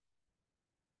 sweep.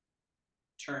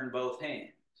 Turn both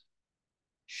hands,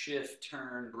 shift,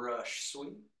 turn, brush,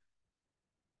 sweep.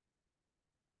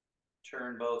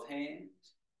 turn both hands,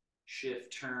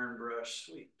 shift, turn, brush,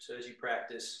 sweep. So as you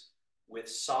practice with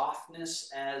softness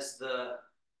as the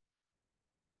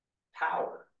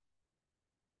power,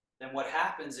 then what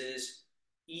happens is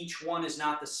each one is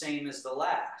not the same as the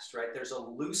last, right? There's a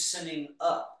loosening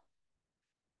up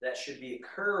that should be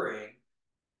occurring.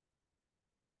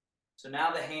 So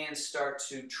now the hands start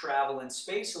to travel in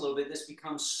space a little bit. This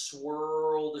becomes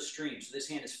swirl the stream. So this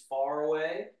hand is far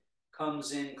away,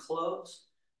 comes in close.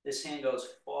 This hand goes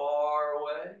far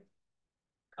away,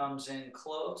 comes in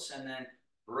close, and then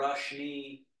brush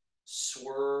knee,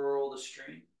 swirl the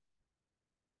stream.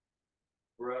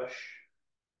 Brush,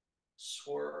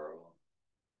 swirl.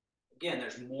 Again,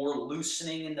 there's more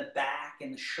loosening in the back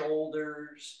and the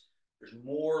shoulders. There's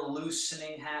more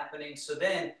loosening happening. So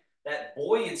then that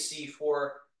buoyancy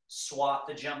for swat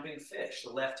the jumping fish.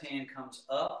 The left hand comes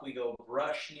up. We go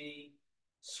brush knee,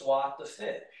 swat the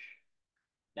fish.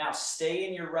 Now stay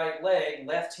in your right leg.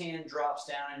 Left hand drops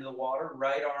down into the water.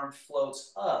 Right arm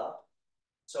floats up.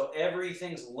 So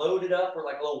everything's loaded up. We're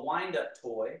like a little wind-up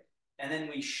toy. And then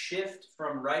we shift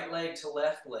from right leg to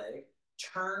left leg,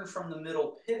 turn from the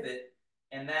middle pivot,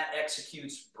 and that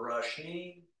executes brush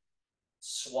knee,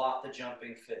 swat the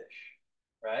jumping fish,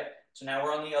 right? So now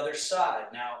we're on the other side.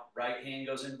 Now right hand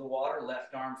goes into the water,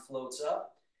 left arm floats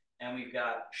up, and we've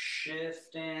got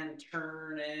shift and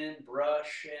turn and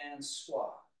brush and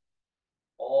swat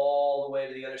all the way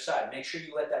to the other side. Make sure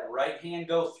you let that right hand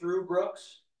go through,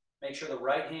 Brooks. Make sure the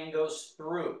right hand goes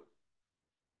through.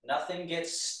 Nothing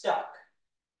gets stuck.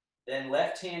 Then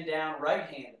left hand down, right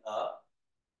hand up.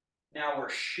 Now we're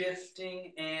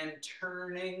shifting and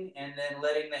turning and then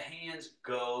letting the hands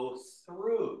go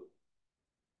through.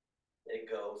 They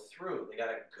go through. They got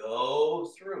to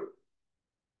go through.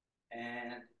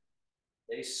 And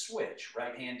they switch.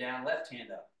 Right hand down, left hand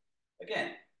up.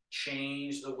 Again,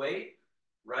 change the weight.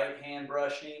 Right hand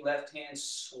brush knee, left hand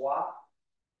swap.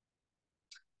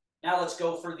 Now let's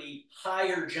go for the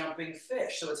higher jumping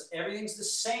fish. So everything's the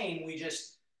same. We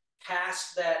just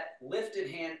cast that lifted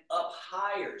hand up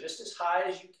higher, just as high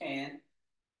as you can.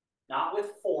 Not with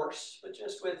force, but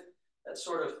just with that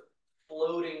sort of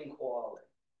floating quality.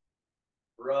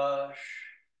 Brush,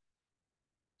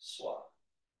 swap.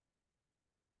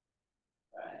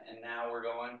 All right, and now we're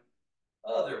going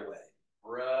other way.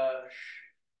 Brush,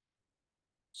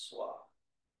 swap.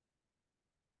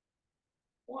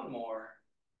 One more.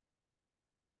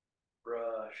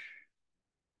 Brush,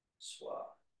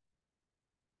 swap.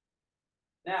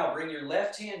 Now bring your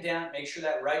left hand down. Make sure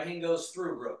that right hand goes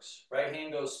through, Brooks. Right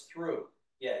hand goes through.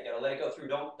 Yeah, you got to let it go through.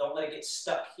 Don't let it get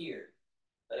stuck here.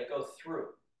 Let it go through.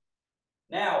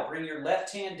 Now bring your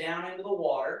left hand down into the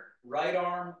water. Right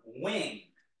arm wing.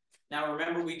 Now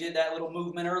remember we did that little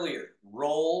movement earlier.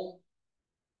 Roll,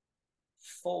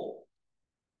 fold.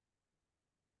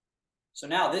 So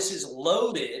now this is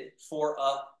loaded for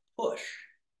a push,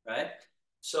 right?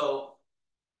 So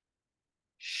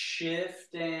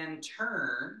shift and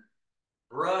turn,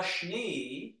 brush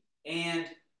knee, and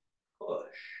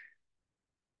push.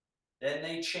 Then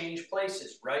they change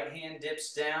places. Right hand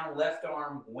dips down, left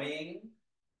arm wing,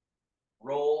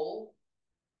 roll,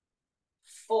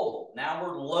 fold. Now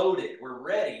we're loaded. We're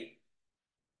ready.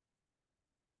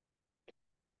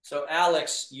 So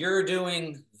Alex, you're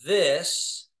doing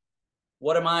this.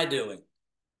 What am I doing?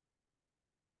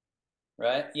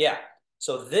 Right? Yeah.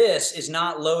 So this is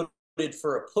not loaded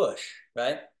for a push,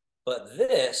 right? But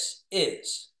this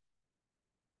is.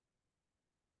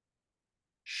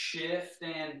 Shift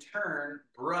and turn,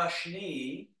 brush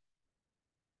knee,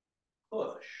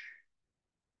 push,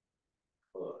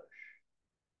 push,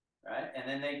 right? And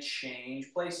then they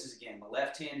change places again. The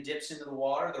left hand dips into the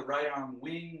water, the right arm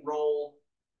wing, roll,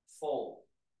 fold.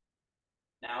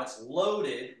 Now it's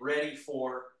loaded, ready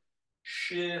for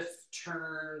shift,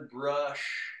 turn, brush.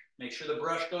 Make sure the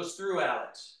brush goes through,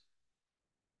 Alex.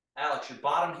 Alex, your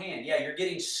bottom hand. Yeah, you're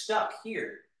getting stuck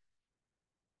here.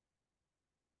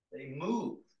 They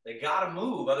move. They got to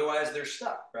move, otherwise they're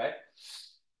stuck, right?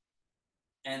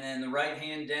 And then the right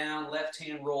hand down, left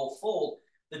hand roll, fold.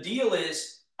 The deal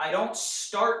is I don't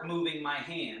start moving my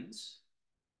hands.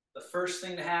 The first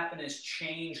thing to happen is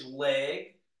change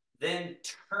leg, then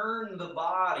turn the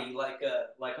body like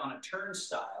on a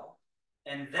turnstile,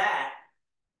 and that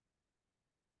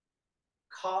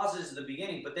causes the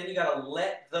beginning. But then you got to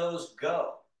let those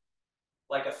go,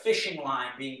 like a fishing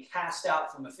line being cast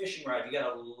out from a fishing rod. You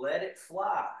got to let it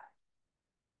fly.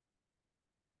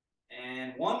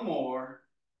 And one more.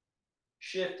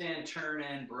 Shift and turn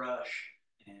and brush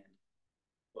and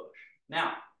push.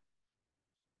 Now,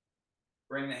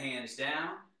 bring the hands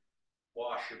down,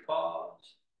 wash your paws,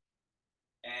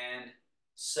 and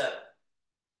settle.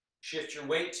 Shift your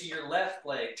weight to your left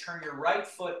leg. Turn your right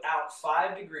foot out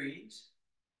 5 degrees.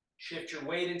 Shift your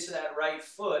weight into that right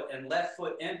foot and left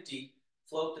foot empty.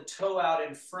 Float the toe out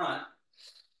in front.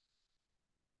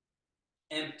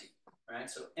 Empty. Right?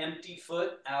 So empty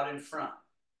foot out in front.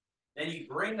 Then you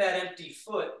bring that empty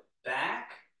foot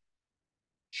back.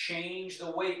 Change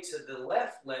the weight to the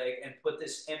left leg and put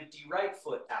this empty right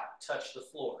foot out. Touch the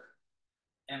floor.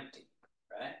 Empty.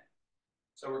 Right?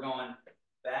 So we're going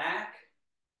back,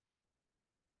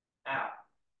 out.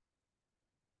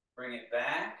 Bring it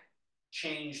back.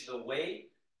 Change the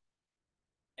weight.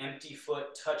 Empty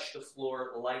foot, touch the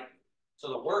floor lightly. So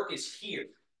the work is here.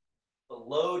 The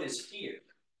load is here.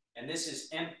 And this is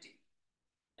empty.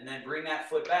 And then bring that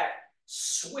foot back.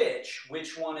 Switch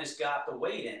which one has got the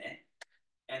weight in it.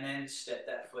 And then step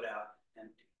that foot out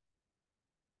empty.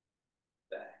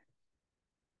 Back.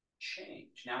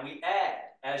 Change. Now we add.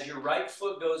 As your right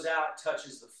foot goes out,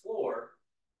 touches the floor,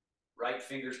 right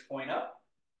fingers point up,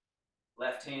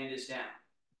 left hand is down.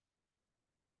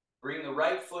 Bring the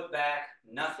right foot back,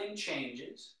 nothing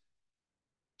changes.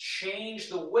 Change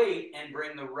the weight and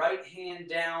bring the right hand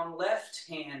down, left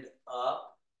hand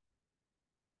up.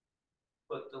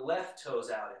 Put the left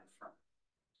toes out in front.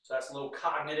 So that's a little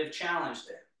cognitive challenge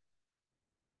there.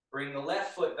 Bring the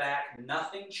left foot back,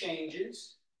 nothing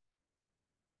changes.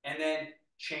 And then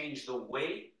change the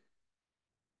weight,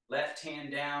 left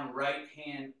hand down, right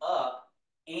hand up,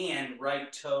 and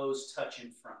right toes touch in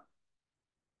front.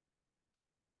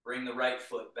 Bring the right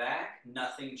foot back,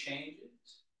 nothing changes.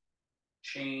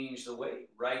 Change the weight,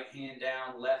 right hand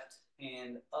down, left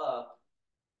hand up,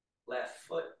 left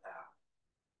foot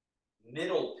out.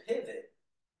 Middle pivot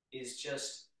is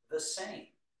just the same.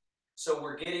 So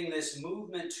we're getting this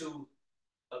movement to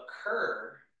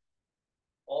occur,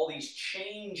 all these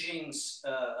changing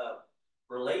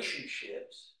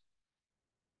relationships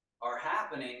are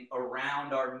happening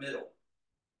around our middle.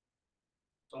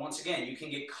 So once again, you can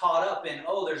get caught up in,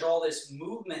 oh, there's all this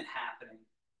movement happening,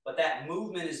 but that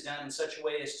movement is done in such a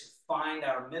way as to find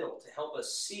our middle, to help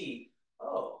us see,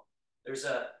 oh, there's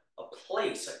a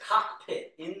place, a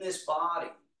cockpit in this body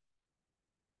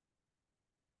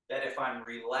that if I'm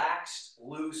relaxed,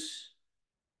 loose,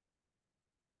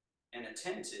 and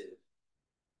attentive,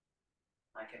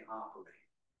 I can operate.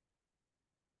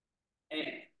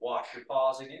 And wash your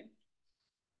paws again.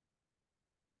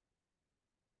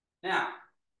 Now,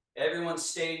 everyone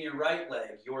stay in your right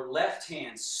leg. Your left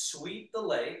hand sweep the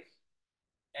lake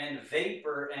and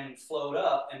vapor and float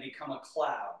up and become a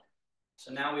cloud.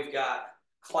 So now we've got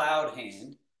cloud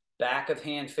hand, back of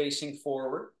hand facing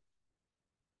forward.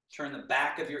 Turn the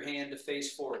back of your hand to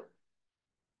face forward.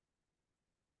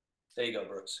 There you go,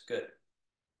 Brooks. Good.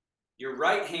 Your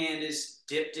right hand is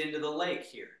dipped into the lake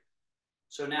here.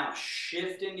 So now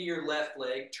shift into your left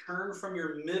leg, turn from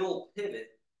your middle pivot,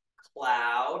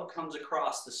 cloud comes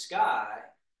across the sky,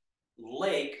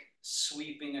 lake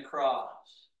sweeping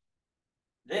across.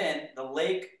 Then the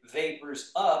lake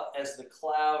vapors up as the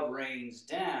cloud rains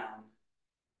down.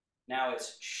 Now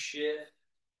it's shift,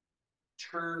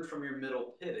 turn from your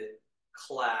middle pivot,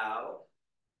 cloud,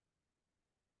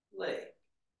 lake,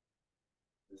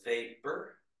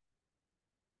 vapor.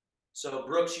 So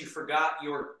Brooks, you forgot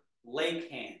your lake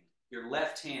hand. Your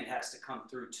left hand has to come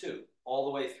through too, all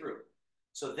the way through.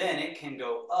 So then it can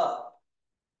go up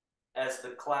as the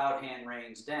cloud hand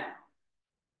rains down.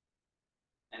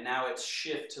 And now it's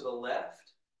shift to the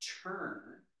left, turn,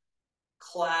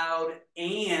 cloud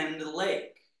and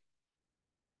lake.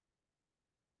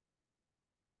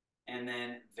 And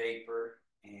then vapor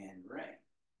and rain.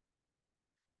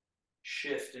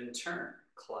 Shift and turn,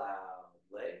 cloud,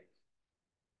 lake.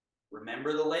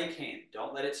 Remember the lake hand.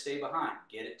 Don't let it stay behind.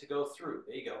 Get it to go through.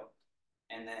 There you go.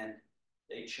 And then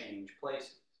they change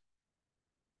places.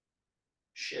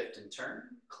 Shift and turn,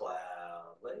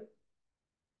 cloud, lake.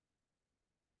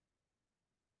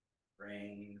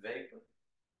 Rain, vapor.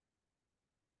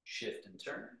 Shift and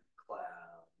turn, cloud,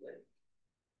 lake.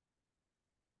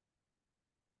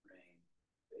 Rain,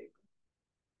 vapor.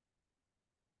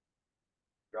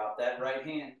 Drop that right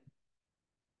hand.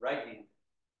 Right hand.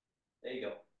 There you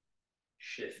go.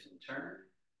 Shift and turn.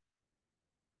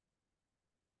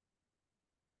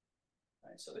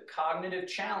 All right, so the cognitive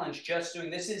challenge, just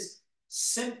doing this is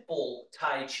simple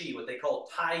Tai Chi, what they call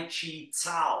Tai Chi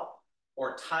Cao,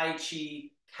 or Tai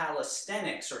Chi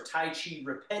calisthenics, or Tai Chi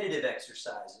repetitive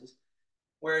exercises.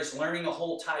 Whereas learning a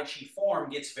whole Tai Chi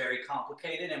form gets very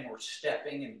complicated, and we're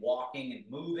stepping and walking and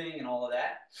moving and all of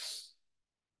that.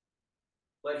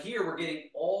 But here we're getting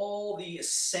all the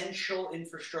essential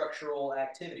infrastructural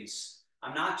activities.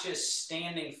 I'm not just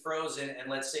standing frozen and,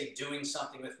 let's say, doing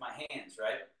something with my hands,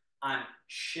 right? I'm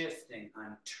shifting,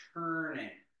 I'm turning,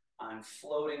 I'm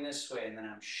floating this way, and then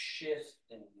I'm shifting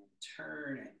and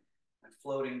turning. I'm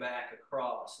floating back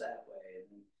across that way,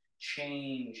 and then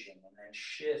changing, and then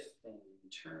shifting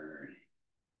and turning,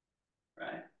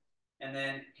 right? And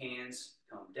then hands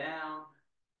come down,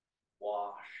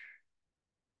 wash,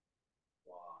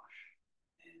 wash,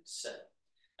 and settle.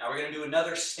 Now we're going to do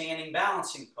another standing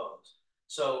balancing pose.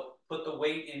 So put the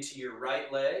weight into your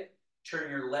right leg, turn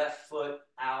your left foot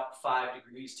out 5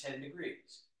 degrees, 10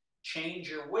 degrees. Change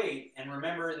your weight, and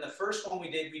remember in the first one we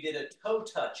did a toe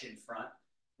touch in front.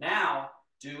 Now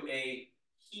do a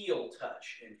heel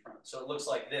touch in front. So it looks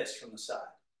like this from the side.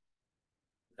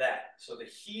 That. So the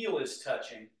heel is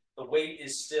touching, the weight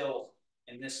is still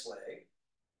in this leg.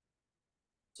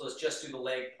 So let's just do the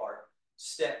leg part.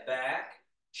 Step back,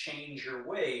 change your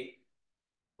weight,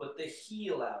 put the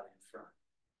heel out in front.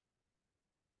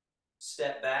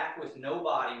 Step back with no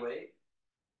body weight,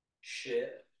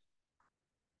 shift,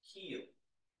 heel.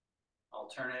 I'll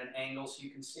turn at an angle so you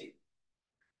can see.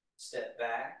 Step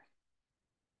back,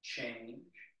 change,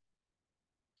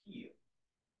 heel.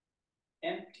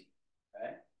 Empty,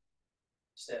 right?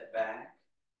 Step back,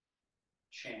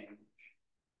 change,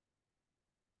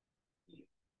 heel.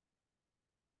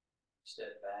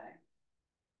 Step back,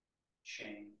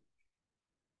 change,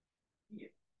 heel.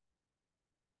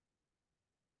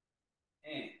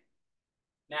 And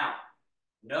now,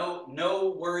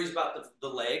 no worries about the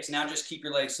legs. Now just keep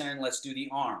your legs centered and let's do the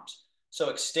arms. So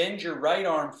extend your right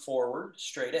arm forward,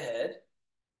 straight ahead.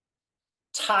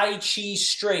 Tai Chi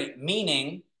straight,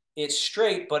 meaning it's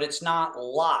straight, but it's not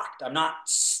locked. I'm not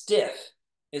stiff.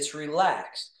 It's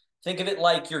relaxed. Think of it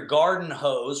like your garden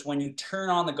hose. When you turn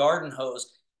on the garden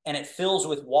hose and it fills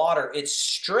with water, it's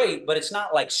straight, but it's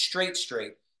not like straight.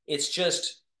 It's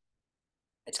just,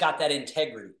 it's got that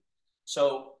integrity.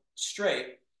 So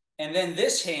straight. And then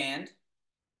this hand,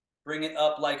 bring it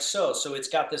up like so. So it's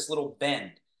got this little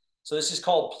bend. So this is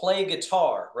called play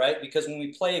guitar, right? Because when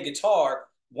we play a guitar,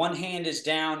 one hand is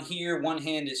down here, one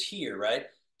hand is here, right?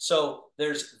 So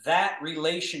there's that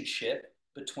relationship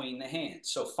between the hands.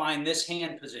 So find this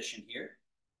hand position here.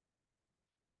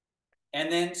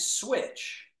 And then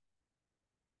switch.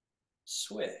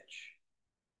 Switch.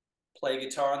 Play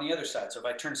guitar on the other side. So if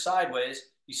I turn sideways,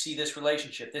 you see this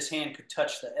relationship. This hand could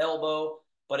touch the elbow,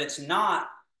 but it's not,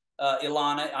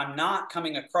 Ilana, I'm not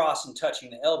coming across and touching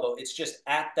the elbow. It's just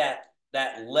at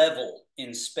that level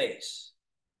in space,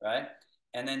 right?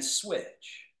 And then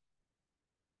switch.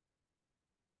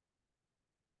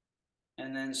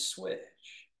 And then switch.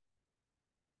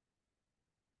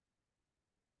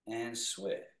 And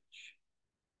switch.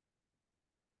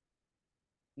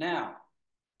 Now,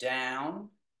 down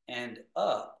and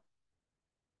up,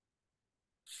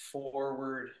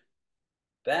 forward,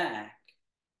 back,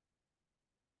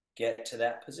 get to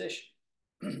that position.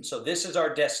 So this is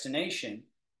our destination.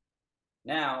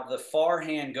 Now the far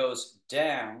hand goes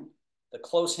down, the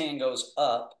close hand goes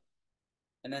up,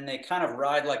 and then they kind of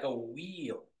ride like a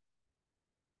wheel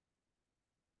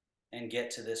and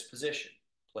get to this position,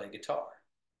 play guitar.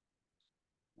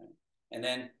 And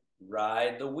then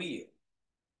ride the wheel,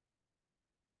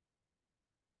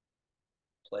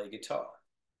 play guitar,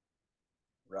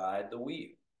 ride the wheel.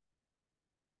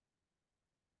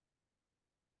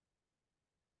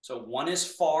 So one is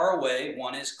far away,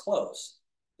 one is close.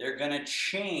 They're going to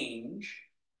change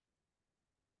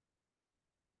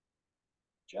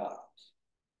jobs.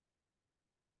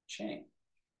 Change.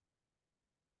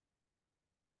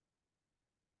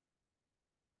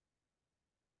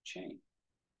 Change.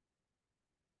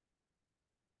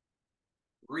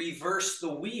 Reverse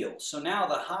the wheel. So now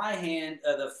the high hand,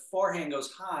 the forehand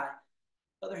goes high,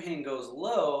 the other hand goes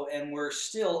low, and we're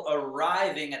still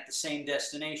arriving at the same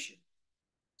destination.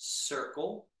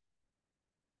 Circle,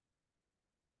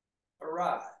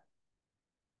 arrive.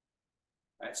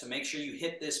 All right, so make sure you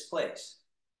hit this place.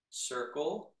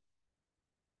 Circle,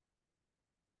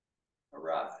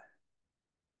 arrive.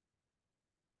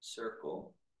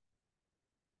 Circle,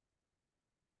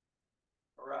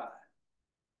 arrive.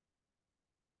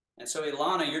 And so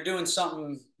Ilana, you're doing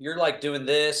something, you're like doing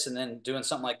this and then doing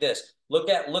something like this. Look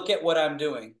at what I'm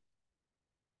doing.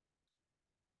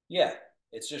 Yeah,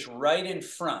 it's just right in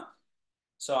front.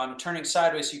 So I'm turning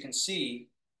sideways so you can see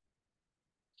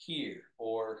here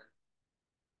or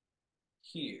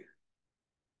here,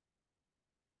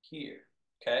 here,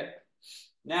 okay?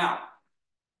 Now,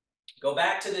 go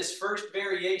back to this first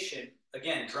variation.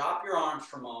 Again, drop your arms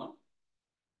for a moment.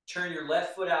 Turn your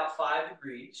left foot out 5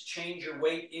 degrees. Change your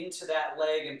weight into that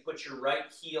leg and put your right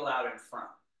heel out in front.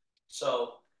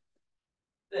 So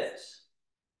this.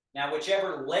 Now,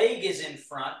 whichever leg is in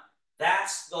front,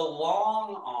 That's the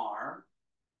long arm.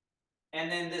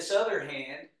 And then this other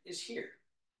hand is here.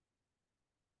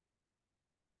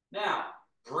 Now,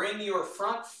 bring your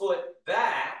front foot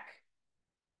back,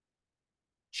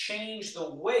 change the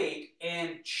weight,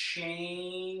 and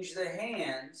change the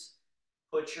hands.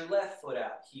 Put your left foot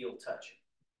out, heel touching.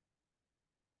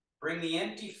 Bring the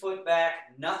empty foot back,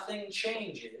 nothing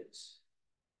changes.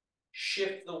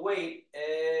 Shift the weight,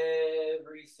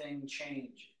 everything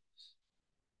changes.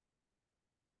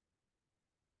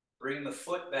 Bring the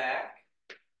foot back,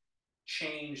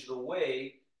 change the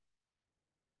weight,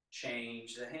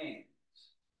 change the hands.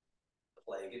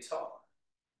 Play guitar.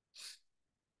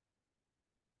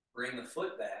 Bring the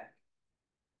foot back,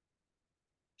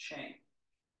 change.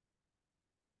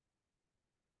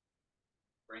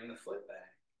 Bring the foot back,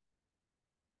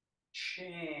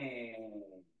 change.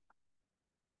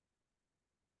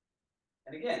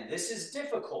 And again, this is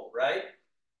difficult, right?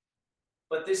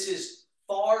 But this is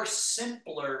far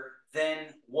simpler than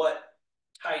what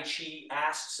Tai Chi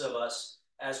asks of us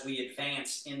as we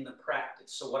advance in the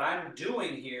practice. So what I'm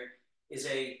doing here is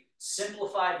a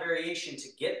simplified variation to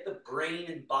get the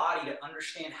brain and body to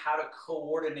understand how to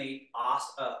coordinate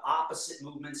opposite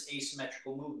movements,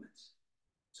 asymmetrical movements.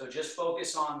 So just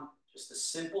focus on just the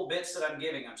simple bits that I'm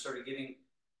giving. I'm sort of giving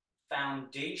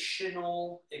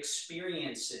foundational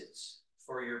experiences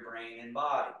for your brain and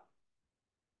body.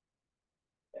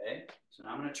 Okay, so now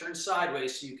I'm going to turn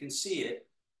sideways so you can see it.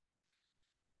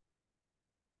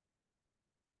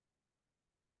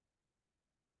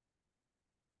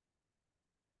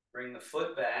 Bring the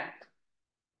foot back,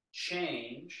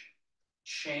 change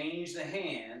the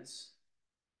hands.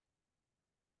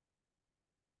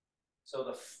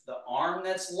 So the arm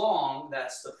that's long,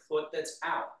 that's the foot that's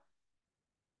out.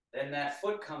 Then that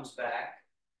foot comes back,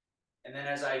 and then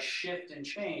as I shift and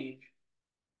change,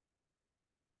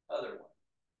 other one.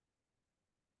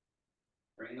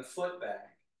 Bring the foot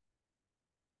back,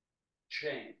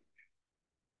 change.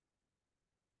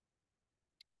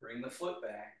 Bring the foot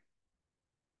back,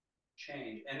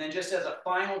 change. And then just as a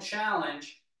final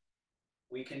challenge,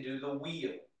 we can do the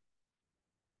wheel.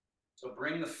 So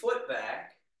bring the foot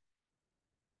back,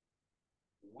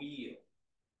 wheel.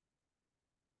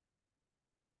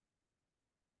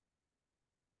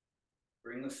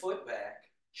 Bring the foot back,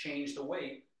 change the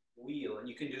weight, wheel. And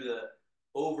you can do the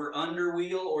over-under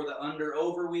wheel or the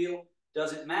under-over wheel.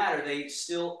 Doesn't matter, they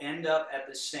still end up at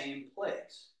the same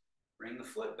place. Bring the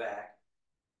foot back,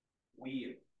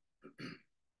 wheel.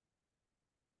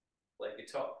 Play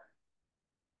guitar.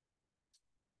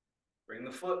 Bring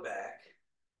the foot back,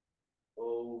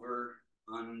 over,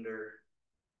 under,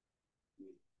 wheel.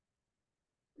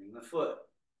 Bring the foot,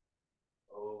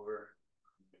 over,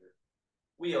 under,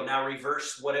 wheel. Now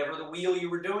reverse whatever the wheel you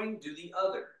were doing, do the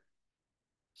other.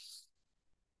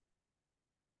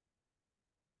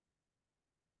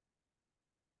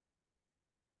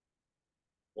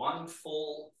 One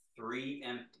full, three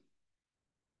empty.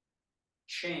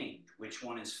 Change. Which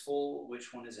one is full,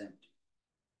 which one is empty?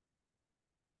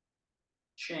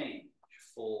 Change.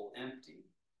 Full, empty.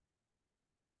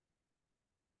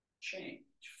 Change.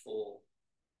 Full,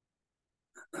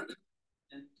 empty.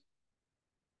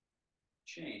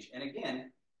 Change. And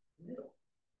again, middle.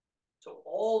 So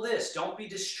all this, don't be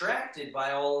distracted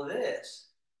by all of this.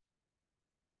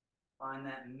 Find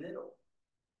that middle.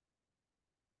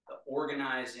 The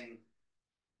organizing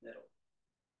middle.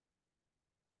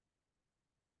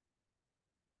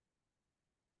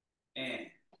 And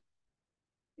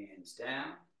hands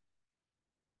down.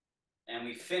 And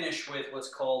we finish with what's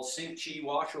called Sink Chi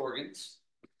wash organs.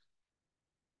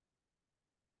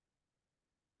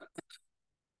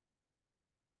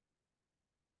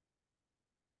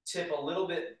 Tip a little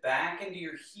bit back into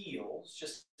your heels,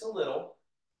 just a little.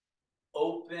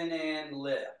 Open and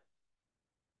lift.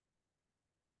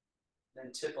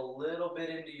 Then tip a little bit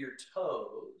into your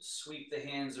toes. Sweep the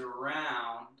hands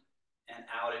around and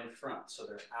out in front. So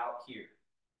they're out here.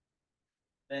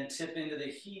 Then tip into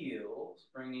the heels,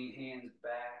 bringing hands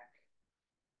back.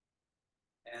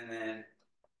 And then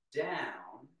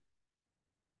down.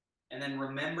 And then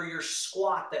remember your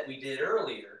squat that we did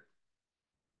earlier.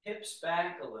 Hips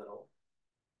back a little.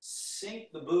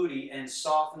 Sink the booty and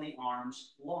soften the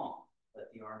arms long.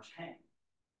 Let the arms hang.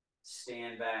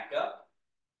 Stand back up.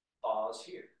 Pause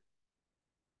here.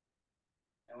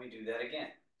 And we do that again.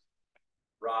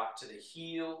 Rock to the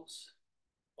heels.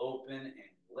 Open and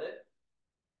lift.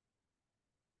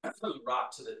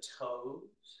 Rock to the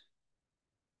toes.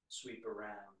 Sweep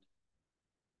around.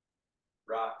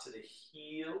 Rock to the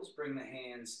heels. Bring the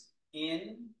hands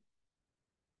in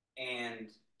and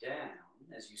down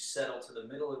as you settle to the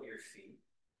middle of your feet.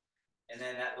 And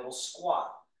then that little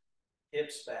squat,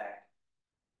 hips back,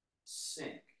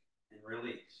 sink, and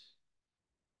release.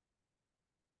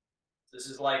 This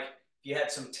is like if you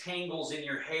had some tangles in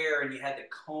your hair and you had to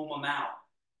comb them out.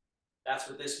 That's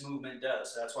what this movement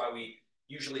does. That's why we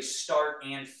usually start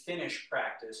and finish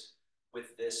practice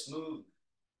with this movement.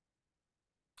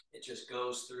 It just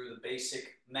goes through the basic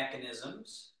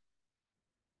mechanisms,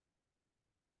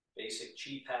 basic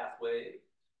chi pathway,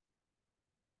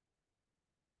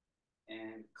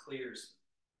 and clears.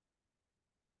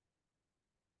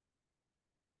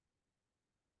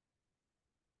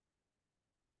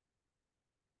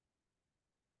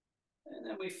 And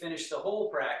then we finish the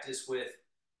whole practice with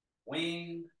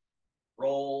wing,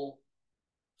 roll,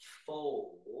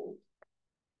 fold,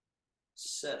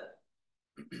 settle.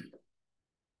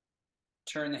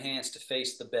 Turn the hands to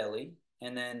face the belly,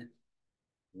 and then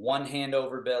one hand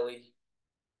over belly,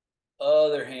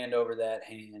 other hand over that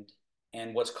hand,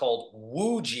 and what's called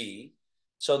wuji.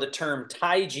 So the term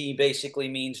taiji basically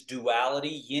means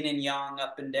duality, yin and yang,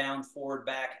 up and down, forward,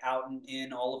 back, out and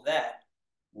in, all of that.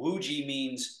 Wuji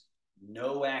means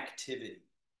no activity.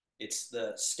 It's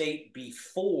the state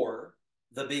before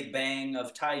the Big Bang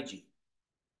of taiji.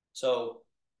 So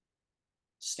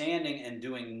standing and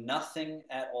doing nothing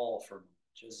at all for me,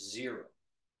 just zero.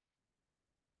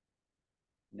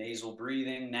 Nasal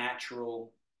breathing,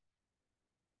 natural.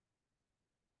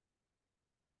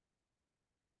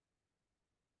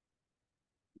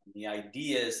 The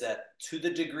idea is that to the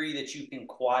degree that you can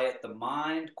quiet the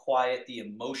mind, quiet the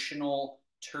emotional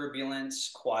turbulence,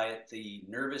 quiet the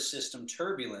nervous system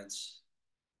turbulence,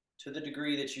 to the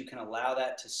degree that you can allow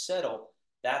that to settle,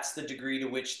 that's the degree to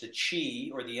which the chi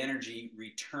or the energy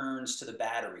returns to the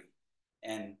battery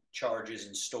and charges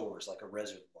and stores like a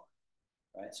reservoir.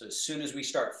 Right? So as soon as we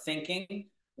start thinking,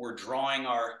 we're drawing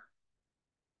our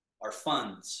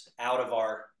funds out of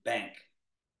our bank.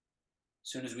 As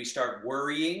soon as we start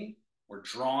worrying, we're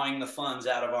drawing the funds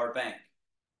out of our bank.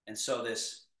 And so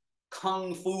this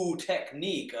kung fu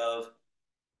technique of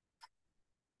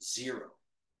zero,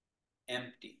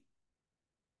 empty,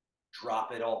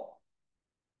 drop it all.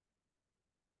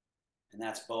 And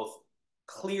that's both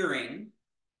clearing,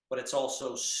 but it's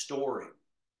also storing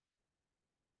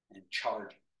and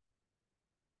charging.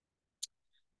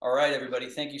 All right, everybody.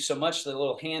 Thank you so much. The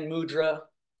little hand mudra,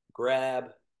 grab,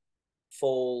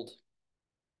 fold.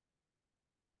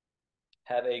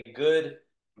 Have a good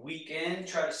weekend.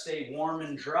 Try to stay warm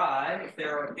and dry. If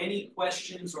there are any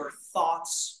questions or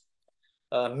thoughts,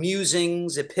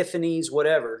 musings, epiphanies,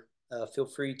 whatever, feel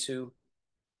free to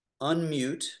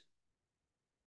unmute